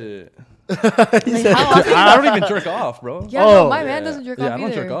 gotta. Shit. He Like, said- how often? I don't even jerk off, bro. Yeah, Oh, no, my man Yeah. doesn't jerk Yeah, off I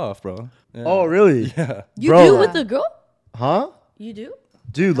don't either. jerk off, bro. Yeah. Oh really? Yeah. You Bro. do with the girl? Huh? You do?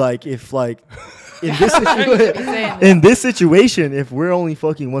 Dude, like if like in this in this situation, if we're only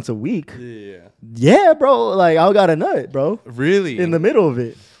fucking once a week, yeah, bro. Like I got a nut, bro, Really? in the middle of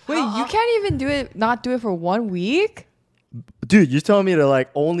it. Wait, you can't even not do it for 1 week? Dude, you're telling me to like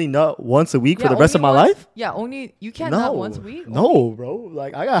only nut once a week for Yeah, the rest of only my once- life? Yeah, only you can't No, nut once a week. No, bro.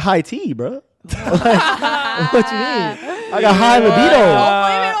 Like I got high T, bro. Like, what you mean? I got high libido. Don't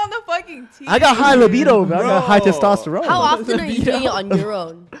blame it on the fucking tea. I got high libido, man. I got high Bro. testosterone. How often are you doing it on your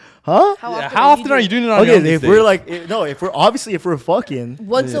own? Huh? How often are you doing it on your Okay, own these if we're days? like, if we're fucking,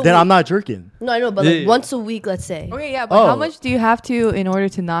 Once a then week. I'm not jerking. No, I know, but like Yeah. once a week, let's say. Okay, yeah, but how Oh. much do you have to in order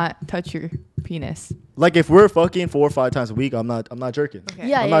to not touch your penis? Like if we're fucking 4 or 5 times a week, I'm not jerking. Okay.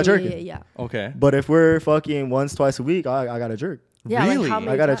 Yeah, I'm yeah, not yeah, jerking. yeah. Okay. But if we're fucking once, twice a week, I gotta jerk. Yeah, Really? like how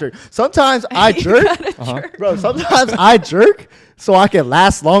many I gotta times? jerk. Sometimes I jerk, Uh-huh. bro. Sometimes I jerk so I can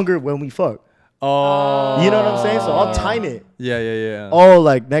last longer when we fuck. Oh. You know what I'm saying? So I'll time it. Yeah, yeah, yeah. Oh,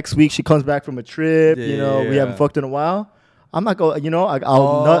 like next week she comes back from a trip. Yeah, you know, we yeah. haven't fucked in a while. I'm not going. You know,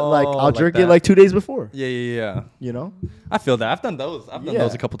 I'll nut like I'll like jerk that. it like 2 days before. Yeah, yeah, yeah. You know. I feel that. I've done those. I've done Yeah.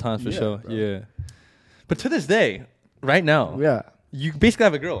 those a couple times for Yeah, sure. bro. Yeah. But to this day, right now, Yeah. you basically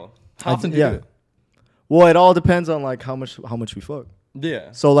have a girl. How often do you do it? Well, it all depends on like how much we fuck. Yeah.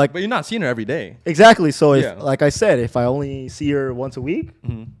 So like But you're not seeing her every day. exactly. So if Yeah. like I said, if I only see her once a week,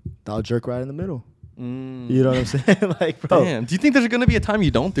 Mhm. I'll jerk right in the middle. Mm. You know what I'm saying? Like, bro. Damn. Do you think there's gonna be a time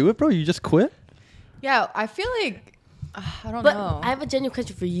you don't do it, bro? You just quit? Yeah, I feel like I don't But know. I have a genuine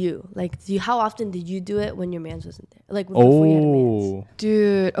question for you. Like, how often did you do it when your man's wasn't there? Like before you had a man's.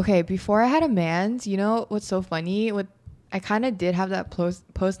 Dude, okay, before I had a man's, you know what's so funny? I kind of did have that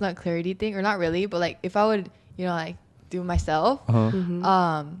post nut clarity thing, or not really, but like if I would, you know, like do it myself,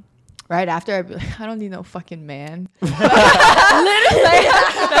 Uh-huh. right after I'd be like, I don't need no fucking man.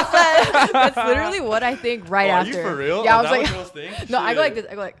 That's literally what I think right Oh, are after. you for real? Yeah, Oh, I was that like, was girls' thing? no, I go like Shit.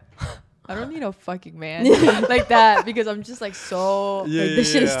 this. I go like, I don't need no fucking man like that because I'm just like so. Yeah, Like,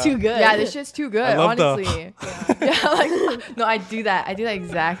 this shit is too good. Yeah, this shit's too good. I love the- honestly. Yeah, like no, I do that. I do that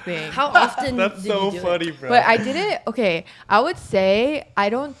exact thing. How often That's did so you do funny, it? bro. But I did it. Okay, I would say I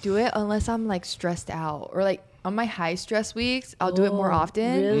don't do it unless I'm like stressed out or like on my high stress weeks. I'll do it more Oh,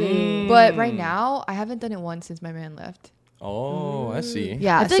 often. Really? But right now, I haven't done it once since my man left. Oh, I see.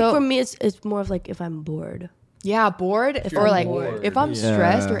 Yeah, I think so for me, it's more of like if I'm bored. yeah, bored If or I'm like bored. if I'm Yeah.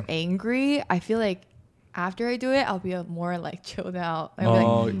 stressed or angry, I feel like after I do it, I'll be more like chilled out. I'll be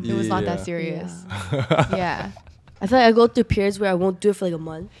Oh, like, it was not that yeah. serious. Yeah. I feel like I go through periods where I won't do it for like a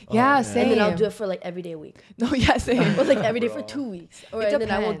month, Yeah, yeah. same. and then I'll do it for like every day a week, No, yeah, same. or like every day for 2 weeks, or It and then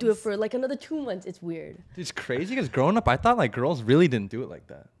I won't do it depends. for like another 2 months. It's weird. It's crazy because growing up, I thought like girls really didn't do it like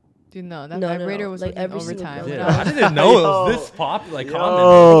that. Dude, no, that No, no, vibrator no. was Like, like every single overtime. girl when did I Yeah, was- I didn't know it Yo. was this popular, like common.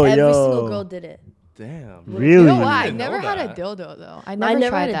 Oh, Every yo. single girl did it. Damn. Really? You know what? I didn't know never had a that. dildo though. I I never never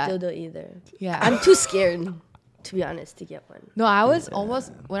tried had that. a dildo either. Yeah. I'm too scared, to be honest, to get one. No, I was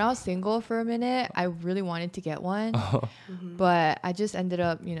almost when I was single for a minute. I really wanted to get one, but I just ended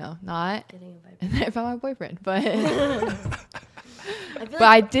up, not. Getting a vibrator. And then I found my boyfriend, but I feel but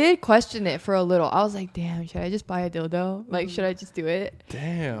I did question it for a little. I was like, damn, should I just buy a dildo? Like, should I just do it?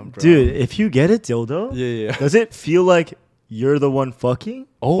 Damn, bro. Dude, if you get a dildo, Yeah. does it feel like you're the one fucking,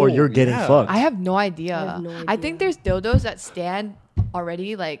 or you're getting yeah. fucked? I have no idea. I have no I think there's dildos that stand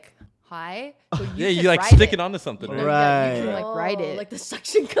already like high. So You can like ride stick it. it onto something, right? Right. You can like ride it. like the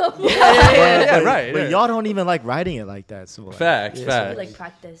suction cup. Yeah, But- right. But yeah. y'all don't even like riding it like that. So like, Facts, yeah, facts. Like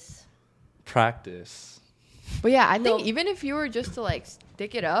practice. Practice. But yeah, I think No. even if you were just to like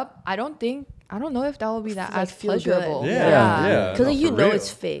stick it up, I don't know if that would be that Like, as feel good. pleasurable. Yeah. Because no, you for know real. it's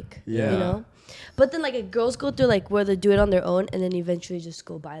fake. Yeah. You know? But then like girls go through like where they do it on their own and then eventually just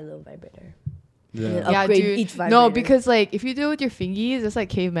go buy a little vibrator. And then Yeah. Yeah, upgrade dude. each vibrator. No, because like if you do it with your fingies, it's like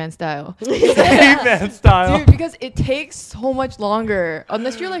caveman style. Caveman style. Dude, because it takes so much longer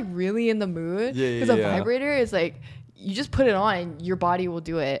unless you're like really in the mood. Yeah, yeah, Because a yeah. vibrator is like you just put it on and your body will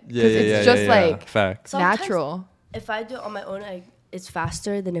do it. Yeah, Because yeah, it's yeah, just yeah, like facts. Sometimes- natural. if I do it on my own, it's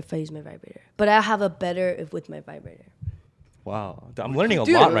faster than if I use my vibrator. But I have a better if with my vibrator. Wow, I'm learning a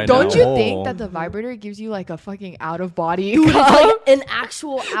Dude, lot right now. don't you Oh. think that the vibrator gives you like a fucking out of body? Dude, it's like an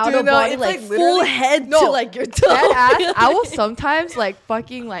actual out Dude, of no, body, it's like like full literally- head No, to like your toe. That ass, I will sometimes like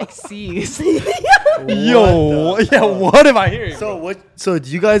fucking like seize. Yo, yeah, what am I hearing? So what? So do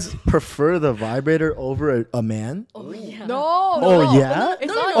you guys prefer the vibrator over a man? Oh yeah. No. Oh, no, yeah? It's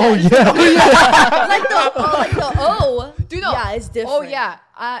No, not. Oh yeah. like the O. Dude, no. Yeah, it's different. Oh yeah.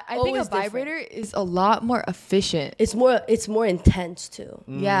 I think a Always different. vibrator is a lot more efficient. It's more intense too.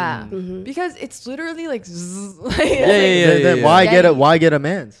 Yeah, because it's literally like, zzz, like Then why yeah. get it? Why get a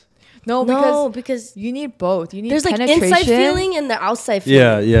man's? no, No, because because you need both. You need there's like penetration. inside feeling and the outside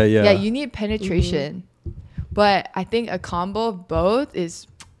feeling. yeah. Yeah, you need penetration. But I think a combo of both is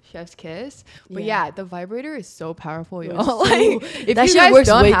chef's kiss. But Yeah. yeah, the vibrator is so powerful, yo. It's so- like if that you shit guys works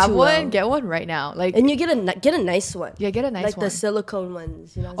don't way have too one, well. get one right now. Like And you get a nice one. yeah, get a nice like one. the silicone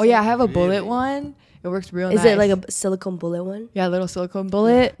ones. You know. Oh yeah, I have a Really? bullet one. It works real Is nice. it like a silicone bullet one? yeah, little silicone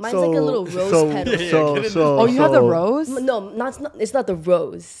bullet? Mine's like a little rose petal. Oh, you have the rose? No, it's not the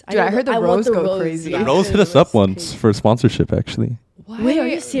rose. Dude, I heard the want rose go crazy. Yeah, Rose I hit heard us the up rose once crazy. for sponsorship, actually. Wait, are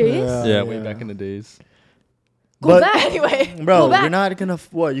you serious? Yeah, way back in the days. Go But- back. Anyway. Bro, Go back. you're not gonna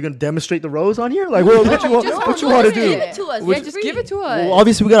what? You gonna demonstrate the rose on here? Like, what you want? What you want to do? Give it to us. Yeah, It's just free. give it to us. Well,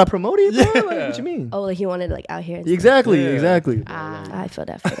 obviously, we gotta promote it. Bro. Like, Yeah. what you mean? Oh, like he wanted it like out here. And stuff. Exactly, Yeah. exactly. I feel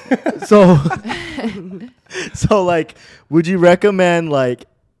that. For that. So, so like, would you recommend like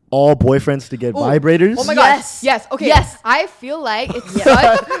all boyfriends to get Ooh. vibrators? Oh my god. Yes. Yes. Okay. Yes. I feel like it's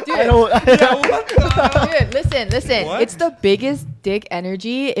such dude. I don't. Dude, listen. What? It's the biggest dick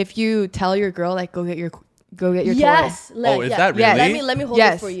energy if you tell your girl like go get your Yes. toy. Like, Oh, is yeah. that Yeah, really? let me hold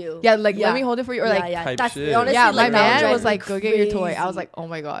Yes. it for you. Yeah, like let me hold it for you or like Type That's shit. honestly yeah, like, my that man drives was me like, "Go get your toy." I was crazy. like, "Oh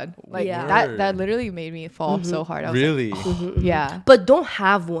my god!" Like Yeah. that literally made me fall so hard. I was Really? like, yeah. But don't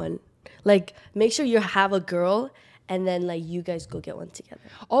have one. Like, make sure you have a girl, and then like you guys go get one together.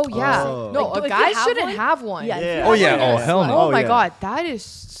 Oh yeah. Oh. No, Like, a if you guy have shouldn't one- have one. Yeah. if Yeah. you Oh, have yeah. one, Oh, you're a hell slut. no. Oh, Oh, my yeah. god, that is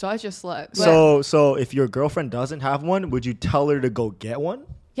such a slut. But So if your girlfriend doesn't have one, would you tell her to go get one?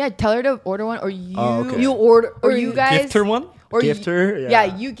 yeah, tell her to order one, or you Oh, okay. You order or you guys Gift her one? or Gift her? Yeah. Yeah.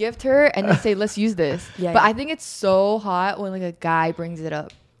 you gift her and then say, "Let's use this." Yeah, but yeah. I think it's so hot when like a guy brings it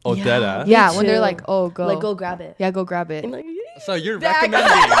up. Oh, Yeah. dead ass. Yeah, when they're too. like, "Oh, go." Like, go grab it. Yeah, go grab it. I'm like, So you're Yeah, I go-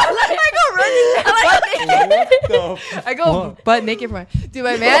 recommending. I go butt naked for my dude.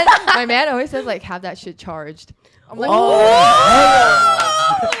 My man always says like, "Have that shit charged." I'm like, Oh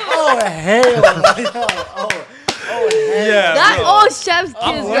hell! Yeah. that bro. oh chef's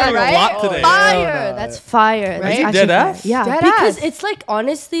I'm kiss, learning right? a lot today. Fire. Yeah. That's fire. Right? That's You actually dead fire. ass? Yeah, Dead because ass. it's like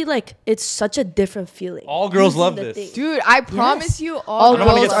honestly, like it's such a different feeling. All girls Using love the this. thing. dude, I promise you, All all I don't want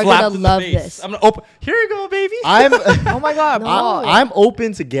to girls get are slapped gonna in love the face. this. I'm gonna open. Here you go, baby. I'm Oh my god, Paul. I'm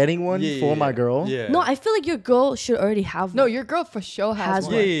open to getting one Yeah, for yeah, my girl. Yeah. No, I feel like your girl should already have No, one. your girl for sure Has has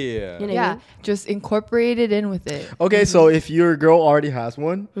Yeah, one. yeah, You yeah. know what I Yeah, mean? just incorporate it in with it. Okay, so if your girl already has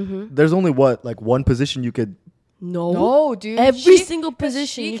one, Mm-hmm. there's only what like one position you could. No, dude. Every she- single 'cause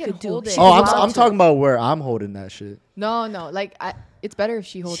position she you can could do. hold it. She Oh, can I'm hold talking it. about where I'm holding that shit. No, like it's better if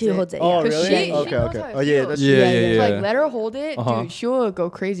she holds She it. holds it. Oh, yeah. 'Cause really? she Okay, knows okay. how it Oh, yeah, feels. that's Yeah, Yeah, yeah, yeah. yeah. Like let her hold it, Uh-huh. dude. She'll go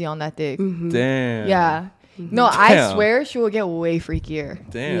crazy on that dick. Mhm. Damn. Yeah. No, I swear she will get way freakier.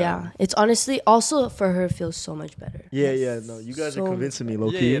 Damn. Yeah, it's honestly also for her feels so much better. Yeah. No, you guys are convincing me, low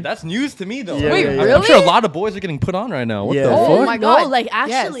Yeah, key. yeah, that's news to me though. Yeah, Wait, yeah, yeah. really? I'm sure a lot of boys are getting put on right now. What Yeah. the Oh fuck? my No, God. like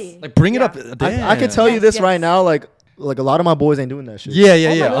Yes. actually. Like bring it Yeah. up. Damn. I can tell you this Yes. right now, like a lot of my boys ain't doing that shit. Yeah. Oh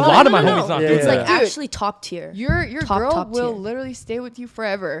my A God. lot of my No. homies not Yeah, doing It's yeah. like that. Dude. actually top tier. Your girl top will tier. literally stay with you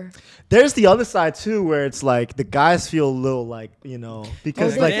forever. There's the other side too, where it's like the guys feel a little like,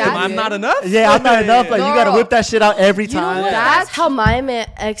 because Oh, like damn, I'm not enough. yeah, I'm not enough. Like you gotta No. whip that shit out every You know time. what? That's- That's how my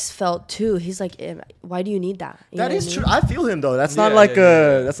ex felt too. He's like, why do you need that? You That know is what I true. mean? I feel him though. That's not Yeah, like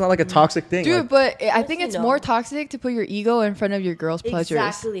yeah. that's not like a toxic thing. Dude, Like, but I think Honestly, it's no. more toxic to put your ego in front of your girl's pleasures.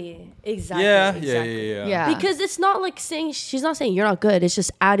 Exactly. Yeah. Yeah. Because it's not like she's not saying you're not good. It's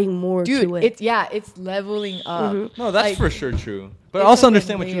just adding more Dude, to it. it's leveling up. No, that's Like, for sure true. But I it's also like a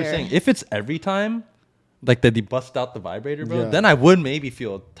understand what you were layer. saying. If it's every time, like that they bust out the vibrator, bro, Yeah. then I would maybe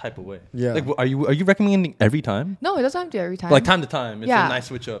feel a type of way. Yeah. Like, are you recommending every time? No, it doesn't have to do it every time. Like time to time, it's Yeah. a nice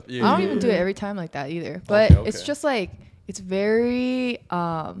switch up. Yeah, I don't yeah, even yeah. do it every time like that either. But Okay, it's okay. just like it's very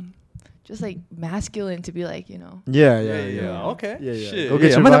just like masculine to be like, yeah. Okay. Yeah. Shit. Go get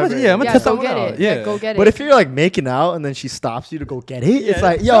your I'm gonna vibrator. I'm gonna yeah, test go that one get out. it. Yeah. Go get it. But if you're like making out and then she stops you to go get it, Yeah, it's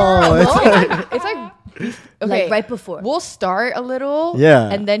like, it's yo, it's like, it's like okay, like right before. we'll start a little, Yeah.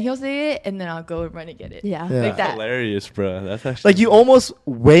 and then he'll say it, and then I'll go and run and get it. Yeah. Yeah. Like that. Hilarious, bro. That's actually like you almost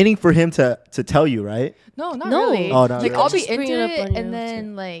waiting for him to tell you, right? No, not No. really. Oh, not like really. I'll be Just bring into it up it, on your and own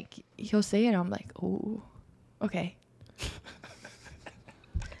then like he'll say it, and I'm like, oh, okay.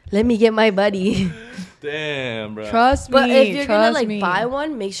 Let me get my buddy. damn, bro. Trust me. But if you're gonna trust like me. buy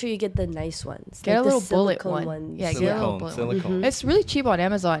one, make sure you get the nice ones. Get like a the little bullet silicone one. ones. Yeah, get a little Silicone, bullet silicone. one. It's really cheap on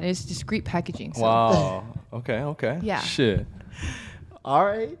Amazon. It's discreet packaging. So. Wow. Okay. Yeah. Shit. All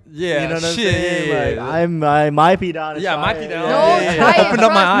right. Yeah. You know what I'm shit. saying? Yeah. Like I might be down. to Yeah, try might be it. down. No, Yeah. try it. Open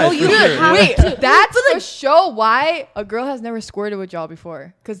up my eyes. No, for you sure. have Wait, that's for sure why a girl has never squirted with y'all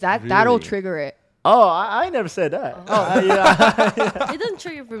before. Because that'll Really? trigger it. Oh, I never said that. Yeah. It doesn't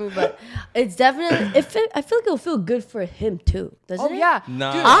trigger for me, but it's definitely. I feel like it'll feel good for him too, doesn't Oh it? yeah,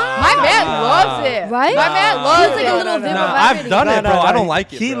 Nah. dude, my man loves it. Right? My man Nah. loves Feels like it. a little bit Nah, of I've vibrating. done it, bro. I don't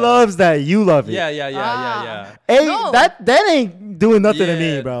like it. He bro. loves that you love it. Yeah. Hey, No. that ain't doing nothing to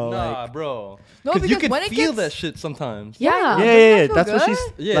me, Yeah, bro. Nah, Like, bro. No, Because you because can when it feel gets- that shit sometimes. Yeah. yeah. Doesn't that feel That's what good?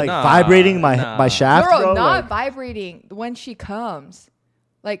 she's Yeah, like nah, vibrating my nah. my shaft, No, bro. not like, vibrating when she comes,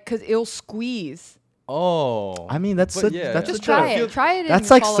 like because it'll squeeze. Oh. I mean, that's But such, yeah, that's Just such try a, it. Try it. that's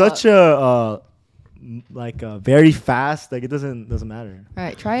and like follow such up. a very fast. Like it doesn't matter. All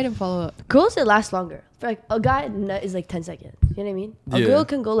right, try it and follow up. Girls, it lasts longer. For like a guy nut is like 10 seconds. You know what I mean? A Yeah. girl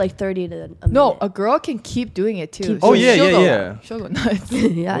can go like 30 to a minute. No, a girl can keep doing it too. Keep Oh, doing yeah, it. she'll yeah, go- yeah. She'll go nuts.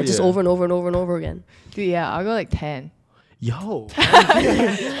 yeah, Oh, just yeah. over and over and over and over again. Dude, yeah, I'll go like 10. Yo.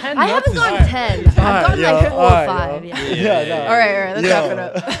 I haven't gone 10. I've gone yo, like 4 or alright, 5. yo. Yeah. no. All right, let's Yo. wrap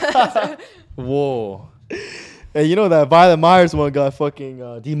it up. Whoa. Hey, you know that Violet Myers one got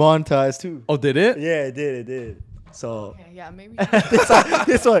fucking demonetized too. Oh, did it? Yeah, it did. So Okay, yeah, maybe.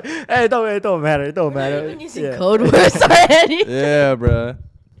 this one, hey, it don't matter. It don't matter. Even using Yeah. code words already. Yeah, bro.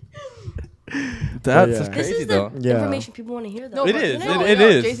 That's yeah. just This crazy is the though. Yeah. information people want to hear, though. It but is. no, It no,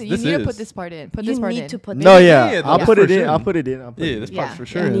 is. Jason, This you need to is. put this part in. Put You this part need in. to put No, this. yeah, Yeah, I'll yeah, put for it in. sure. I'll put it in. I'll put Yeah, it this in. part's Yeah, for You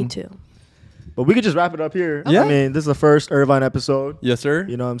sure. need to. But we could just wrap it up here. Yeah. I mean, this is the first Irvine episode. Yes, sir.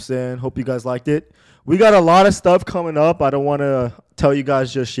 You know what I'm saying? Hope you guys liked it. We got a lot of stuff coming up. I don't want to tell you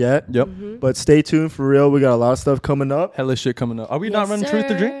guys just yet. Yep. But stay tuned for real. We got a lot of stuff coming up. Hella shit coming up. Are we not running Truth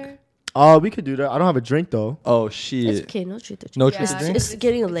or Drink? We could do that. I don't have a drink though. Oh It's shit. okay. No truth or drink. No Yeah, truth or drink. It's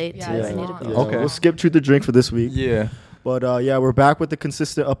getting late yeah, too. it's I need to long. go. Yeah, Okay. We'll skip Truth or Drink for this week. Yeah. But yeah, we're back with the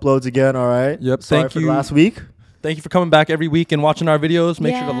consistent uploads again. All right. Yep, Sorry thank for you. last week. Thank you for coming back every week and watching our videos.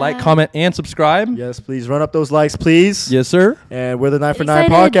 Make sure to like, Yeah. comment, and subscribe. Yes, please run up those likes, please. Yes, sir. And we're the 9 for 9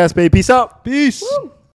 Excited. podcast, baby. Peace out. Peace. Woo.